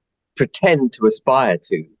pretend to aspire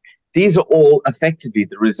to. These are all effectively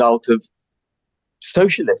the result of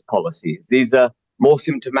socialist policies. These are more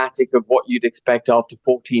symptomatic of what you'd expect after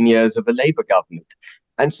 14 years of a Labour government.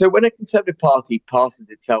 And so when a Conservative Party passes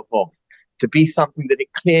itself off to be something that it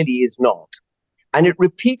clearly is not, and it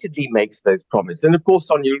repeatedly makes those promises, and of course,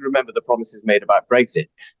 Sonia, you'll remember the promises made about Brexit.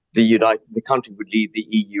 The country would leave the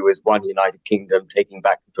EU as one United Kingdom, taking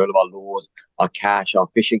back control of our laws, our cash, our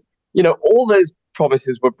fishing. All those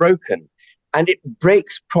promises were broken. And it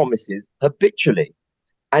breaks promises habitually,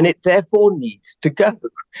 and it therefore needs to go.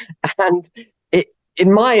 And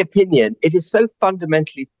in my opinion, it is so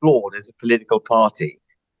fundamentally flawed as a political party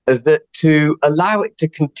that to allow it to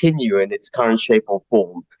continue in its current shape or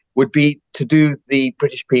form would be to do the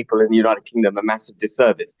British people in the United Kingdom a massive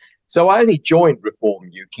disservice. So I only joined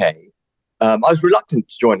Reform UK. I was reluctant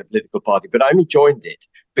to join a political party, but I only joined it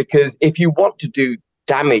because if you want to do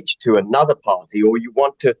damage to another party or you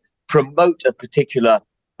want to promote a particular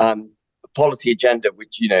policy agenda,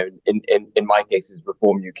 which, in my case is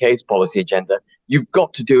Reform UK's policy agenda, you've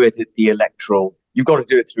got to do it at the electoral, you've got to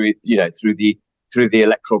do it through the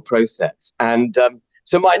electoral process. And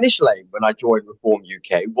so my initial aim when I joined Reform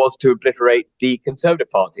UK was to obliterate the Conservative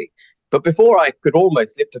Party. But before I could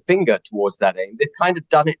almost lift a finger towards that aim, they've kind of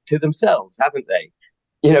done it to themselves, haven't they?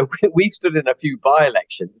 We've stood in a few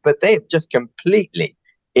by-elections, but they have just completely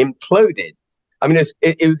imploded. I mean,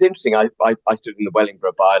 it was interesting. I stood in the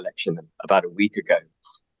Wellingborough by-election about a week ago,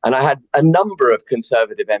 and I had a number of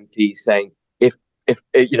Conservative MPs saying, if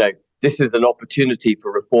this is an opportunity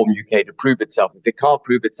for Reform UK to prove itself. If it can't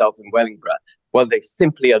prove itself in Wellingborough, well, they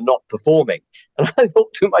simply are not performing. And I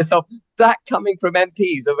thought to myself, that coming from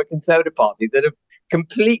MPs of a Conservative Party that have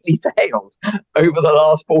completely failed over the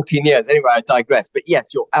last 14 years. Anyway, I digress. But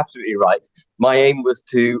yes, you're absolutely right. My aim was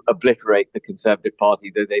to obliterate the Conservative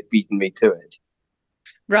Party, though they've beaten me to it.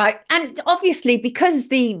 Right. And obviously, because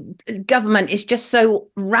the government is just so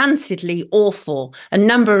rancidly awful, a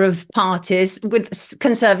number of parties with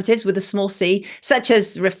Conservatives with a small c, such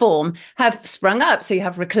as Reform, have sprung up. So you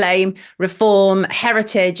have Reclaim, Reform,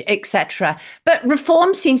 Heritage, etc. But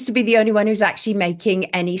Reform seems to be the only one who's actually making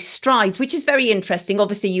any strides, which is very interesting.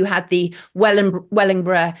 Obviously, you had the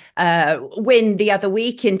Wellingborough win the other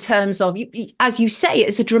week in terms of, as you say,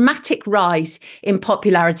 it's a dramatic rise in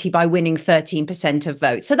popularity by winning 13% of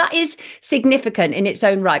votes. So that is significant in its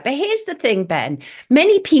own right. But here's the thing, Ben.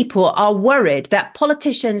 Many people are worried that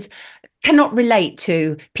politicians cannot relate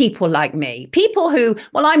to people like me. People who,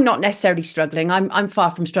 well, I'm not necessarily struggling. I'm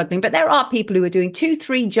far from struggling. But there are people who are doing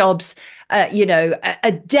 2-3 jobs,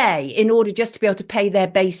 a day in order just to be able to pay their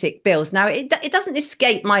basic bills. Now, it doesn't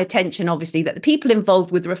escape my attention, obviously, that the people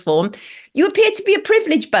involved with Reform, you appear to be a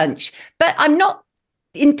privileged bunch. But I'm not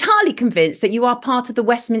entirely convinced that you are part of the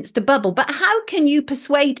Westminster bubble. But how can you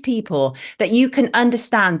persuade people that you can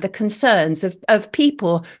understand the concerns of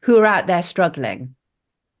people who are out there struggling?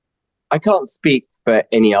 I can't speak for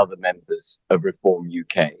any other members of Reform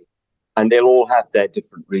UK, and they'll all have their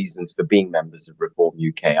different reasons for being members of Reform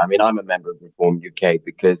UK. I mean, I'm a member of Reform UK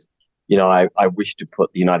because, I wish to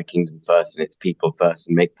put the United Kingdom first and its people first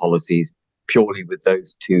and make policies purely with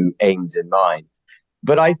those two aims in mind.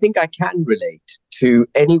 But I think I can relate to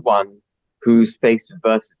anyone who's faced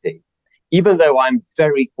adversity. Even though I'm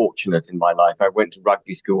very fortunate in my life, I went to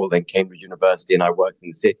rugby school, then Cambridge University, and I worked in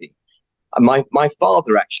the city. My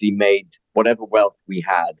father actually made whatever wealth we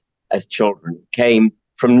had as children came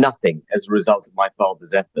from nothing as a result of my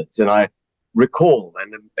father's efforts. And I recall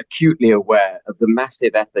and am acutely aware of the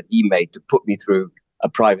massive effort he made to put me through a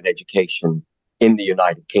private education in the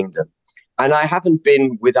United Kingdom. And I haven't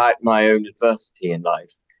been without my own adversity in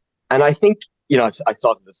life. And I think, I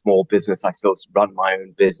started a small business. I still run my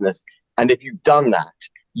own business. And if you've done that,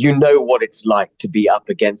 you know what it's like to be up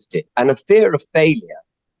against it. And a fear of failure,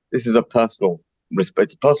 this is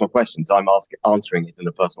it's a personal question, so I'm answering it in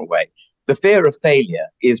a personal way. The fear of failure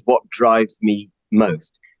is what drives me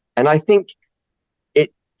most. And I think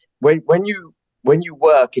when you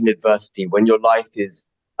work in adversity, when your life is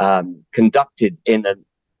conducted in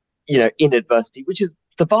adversity, which is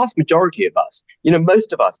the vast majority of us.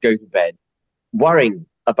 Most of us go to bed worrying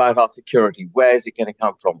about our security. Where is it going to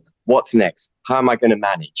come from? What's next? How am I going to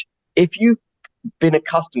manage? If you've been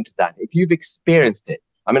accustomed to that, if you've experienced it,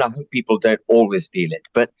 I mean, I hope people don't always feel it,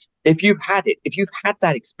 but if you've had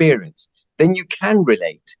that experience, then you can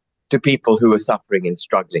relate to people who are suffering and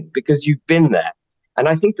struggling because you've been there. And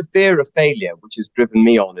I think the fear of failure, which has driven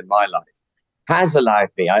me on in my life, has allowed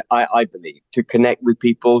me, I believe, to connect with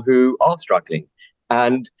people who are struggling.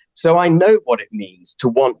 And so I know what it means to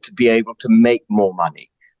want to be able to make more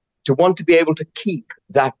money, to want to be able to keep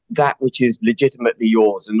that which is legitimately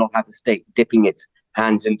yours and not have the state dipping its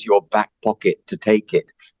hands into your back pocket to take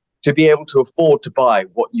it, to be able to afford to buy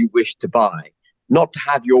what you wish to buy, not to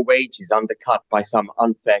have your wages undercut by some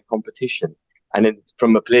unfair competition. And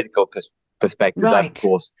from a political perspective, right. That, of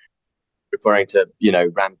course, referring to,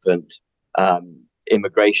 rampant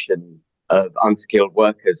immigration of unskilled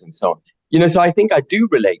workers and so on. So I think I do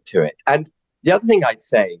relate to it. And the other thing I'd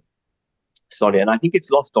say, Sonia, and I think it's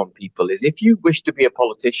lost on people, is if you wish to be a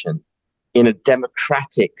politician in a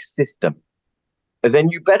democratic system, then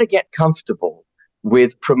you better get comfortable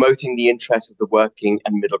with promoting the interests of the working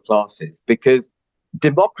and middle classes, because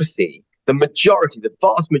democracy, the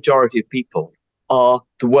vast majority of people are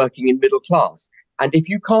the working and middle class. And if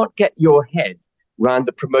you can't get your head around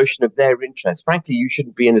the promotion of their interests, frankly, you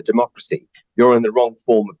shouldn't be in a democracy. You're in the wrong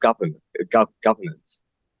form of governance.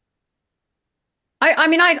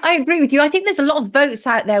 I agree with you. I think there's a lot of votes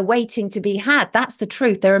out there waiting to be had. That's the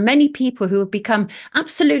truth. There are many people who have become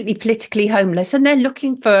absolutely politically homeless and they're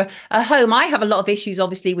looking for a home. I have a lot of issues,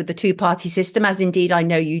 obviously, with the two-party system, as indeed I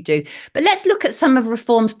know you do. But let's look at some of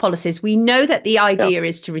Reform's policies. We know that the idea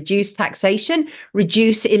is to reduce taxation,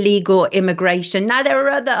 reduce illegal immigration. Now, there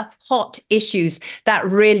are other hot issues that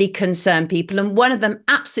really concern people. And one of them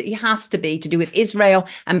absolutely has to be to do with Israel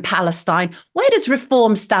and Palestine. Where does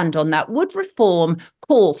Reform stand on that? Would Reform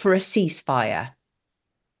call for a ceasefire?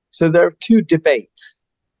 So there are two debates.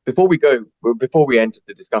 Before we enter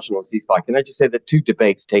the discussion on ceasefire, can I just say there are two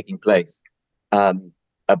debates taking place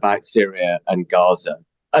about Syria and Gaza.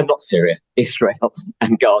 Not Syria, Israel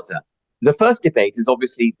and Gaza. The first debate is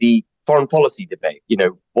obviously the foreign policy debate.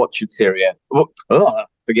 What should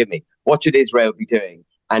what should Israel be doing?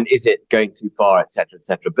 And is it going too far, et cetera, et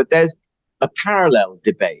cetera? But there's a parallel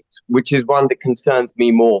debate, which is one that concerns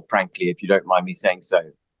me more, frankly, if you don't mind me saying so,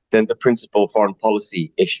 than the principal foreign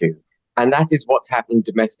policy issue. And that is what's happening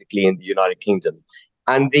domestically in the United Kingdom.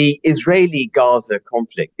 And the Israeli-Gaza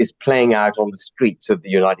conflict is playing out on the streets of the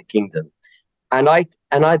United Kingdom. And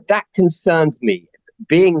that concerns me.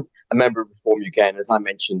 Being a member of Reform UK, and as I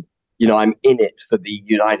mentioned, I'm in it for the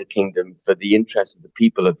United Kingdom, for the interests of the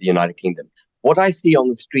people of the United Kingdom. What I see on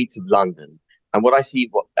the streets of London and what I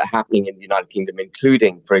see happening in the United Kingdom,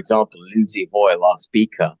 including, for example, Lindsay Hoyle, our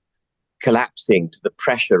speaker, collapsing to the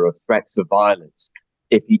pressure of threats of violence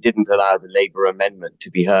if he didn't allow the Labour amendment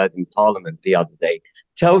to be heard in Parliament the other day,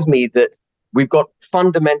 tells me that we've got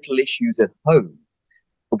fundamental issues at home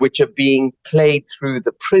which are being played through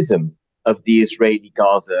the prism of the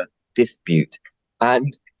Israeli-Gaza dispute.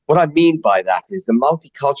 And what I mean by that is the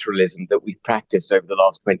multiculturalism that we've practiced over the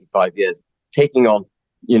last 25 years, taking on,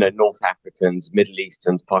 North Africans, Middle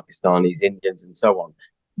Easterns, Pakistanis, Indians, and so on,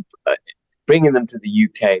 bringing them to the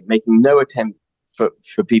UK, making no attempt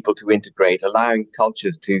for people to integrate, allowing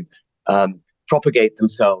cultures to propagate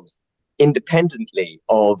themselves independently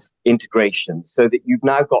of integration, so that you've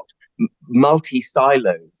now got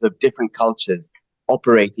multi-silos of different cultures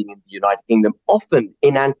operating in the United Kingdom, often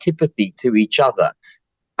in antipathy to each other,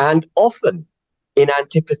 and often in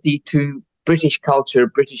antipathy to British culture,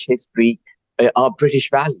 British history, our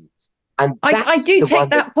British values. And I do take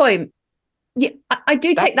that point. Yeah, I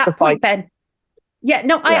do take that point, Ben. Yeah,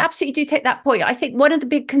 no, I absolutely do take that point. I think one of the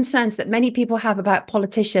big concerns that many people have about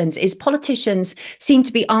politicians is politicians seem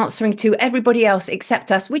to be answering to everybody else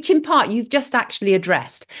except us, which in part you've just actually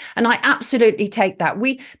addressed. And I absolutely take that.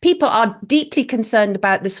 People are deeply concerned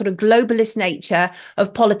about the sort of globalist nature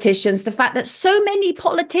of politicians, the fact that so many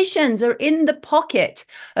politicians are in the pocket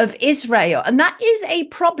of Israel. And that is a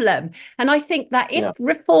problem. And I think that if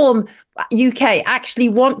Reform UK actually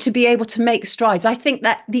want to be able to make strides, I think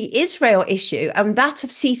that the Israel issue and that of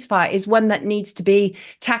ceasefire is one that needs to be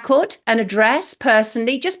tackled and addressed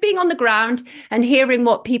personally, just being on the ground and hearing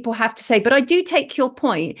what people have to say. But I do take your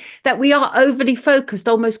point that we are overly focused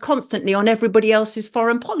almost constantly on everybody else's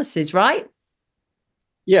foreign policies, right?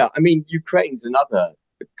 Yeah, I mean, Ukraine's another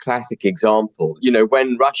classic example.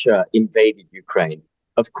 When Russia invaded Ukraine,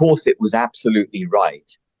 of course, it was absolutely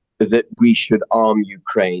right that we should arm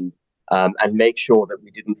Ukraine and make sure that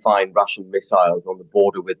we didn't find Russian missiles on the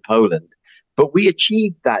border with Poland. But we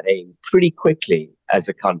achieved that aim pretty quickly as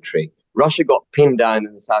a country. Russia got pinned down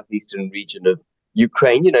in the southeastern region of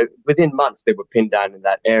Ukraine. Within months, they were pinned down in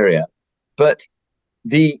that area. But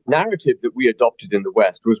the narrative that we adopted in the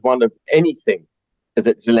West was one of anything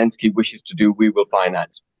that Zelensky wishes to do, we will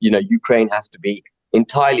finance. Ukraine has to be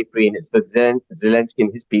entirely free, and it's for Zelensky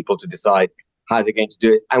and his people to decide how they're going to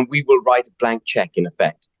do it. And we will write a blank check, in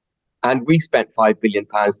effect. And we spent £5 billion.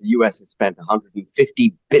 The US has spent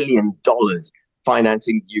 $150 billion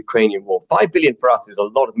financing the Ukrainian war. $5 billion for us is a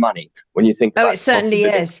lot of money when you think about it. Oh, it certainly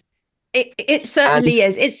is. It certainly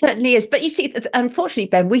is. It certainly is. But you see, unfortunately,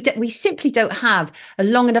 Ben, we simply don't have a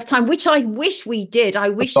long enough time, which I wish we did. I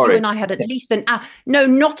wish you and I had at least an hour. No,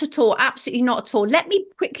 not at all. Absolutely not at all. Let me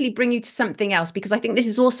quickly bring you to something else, because I think this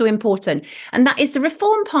is also important. And that is the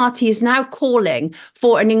Reform Party is now calling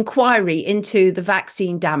for an inquiry into the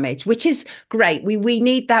vaccine damage, which is great. We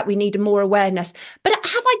need that. We need more awareness. But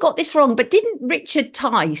have I got this wrong? But didn't Richard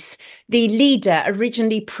Tice, the leader,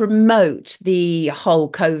 originally promote the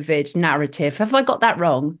whole COVID narrative? Have I got that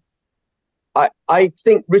wrong? I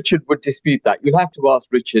think Richard would dispute that. You'll have to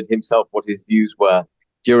ask Richard himself what his views were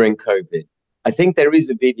during COVID. I think there is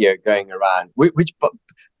a video going around, which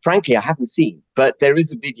frankly, I haven't seen, but there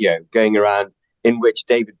is a video going around in which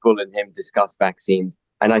David Bull and him discuss vaccines.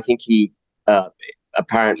 And I think he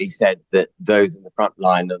apparently said that those in the front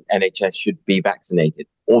line of NHS should be vaccinated,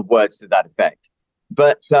 or words to that effect.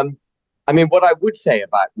 But I mean, what I would say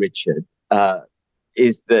about Richard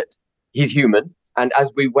is that he's human. And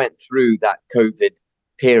as we went through that COVID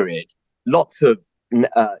period, lots of,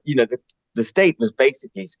 the state was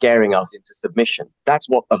basically scaring us into submission. That's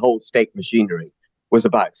what the whole state machinery was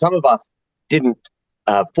about. Some of us didn't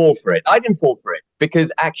fall for it. I didn't fall for it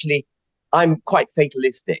because actually I'm quite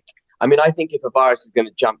fatalistic. I mean, I think if a virus is going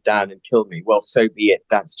to jump down and kill me, well, so be it.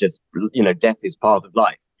 That's just, death is part of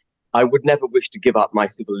life. I would never wish to give up my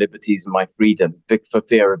civil liberties and my freedom for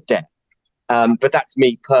fear of death. But that's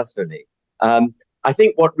me personally. I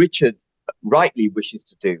think what Richard rightly wishes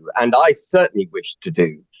to do, and I certainly wish to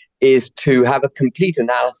do, is to have a complete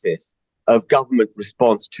analysis of government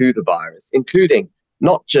response to the virus, including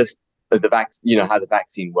not just how the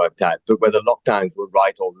vaccine worked out, but whether lockdowns were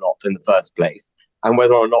right or not in the first place, and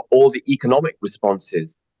whether or not all the economic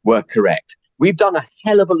responses were correct. We've done a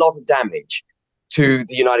hell of a lot of damage to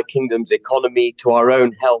the United Kingdom's economy, to our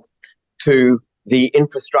own health, to the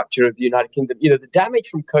infrastructure of the United Kingdom. The damage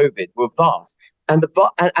from COVID were vast. And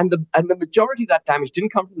the majority of that damage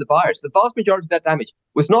didn't come from the virus. The vast majority of that damage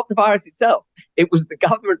was not the virus itself. It was the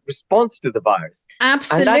government response to the virus.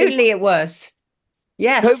 Absolutely, it was.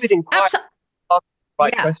 Yes. COVID inquiry asked the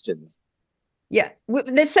right questions. Yeah,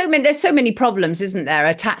 there's so many problems, isn't there,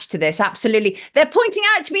 attached to this? Absolutely. They're pointing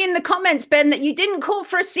out to me in the comments, Ben, that you didn't call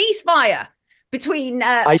for a ceasefire between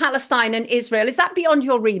Palestine and Israel. Is that beyond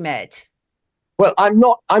your remit? Well, I'm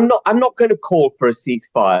not going to call for a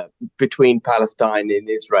ceasefire between Palestine and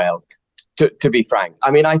Israel, to be frank. I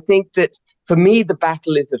mean, I think that for me, the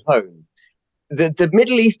battle is at home. The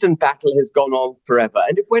Middle Eastern battle has gone on forever.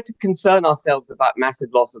 And if we're to concern ourselves about massive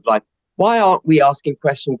loss of life, why aren't we asking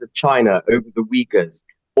questions of China over the Uyghurs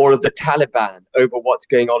or of the Taliban over what's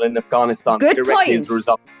going on in Afghanistan directly as a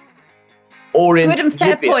result? Or in Good and fair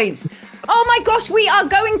Libya? points. Oh my gosh, we are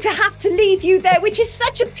going to have to leave you there, which is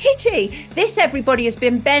such a pity. This, everybody, has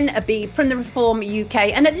been Ben Habib from the Reform UK,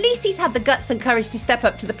 and at least he's had the guts and courage to step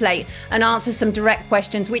up to the plate and answer some direct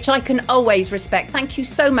questions, which I can always respect. Thank you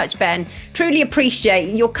so much, Ben. Truly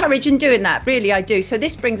appreciate your courage in doing that. Really, I do. So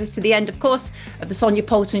this brings us to the end, of course, of the Sonia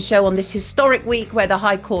Poulton Show on this historic week where the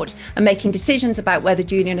High Court are making decisions about whether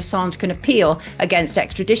Julian Assange can appeal against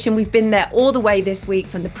extradition. We've been there all the way this week,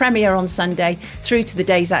 from the premiere on Sunday through to the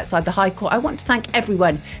days outside the High Court. I want to thank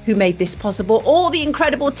everyone who made this possible, all the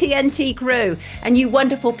incredible TNT crew and you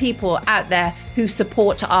wonderful people out there who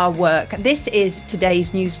support our work. This is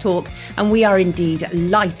today's News Talk, and we are indeed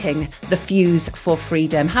lighting the fuse for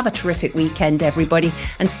freedom. Have a terrific weekend, everybody,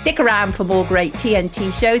 and stick around for more great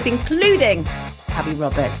TNT shows, including Abby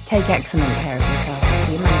Roberts. Take excellent care of yourself.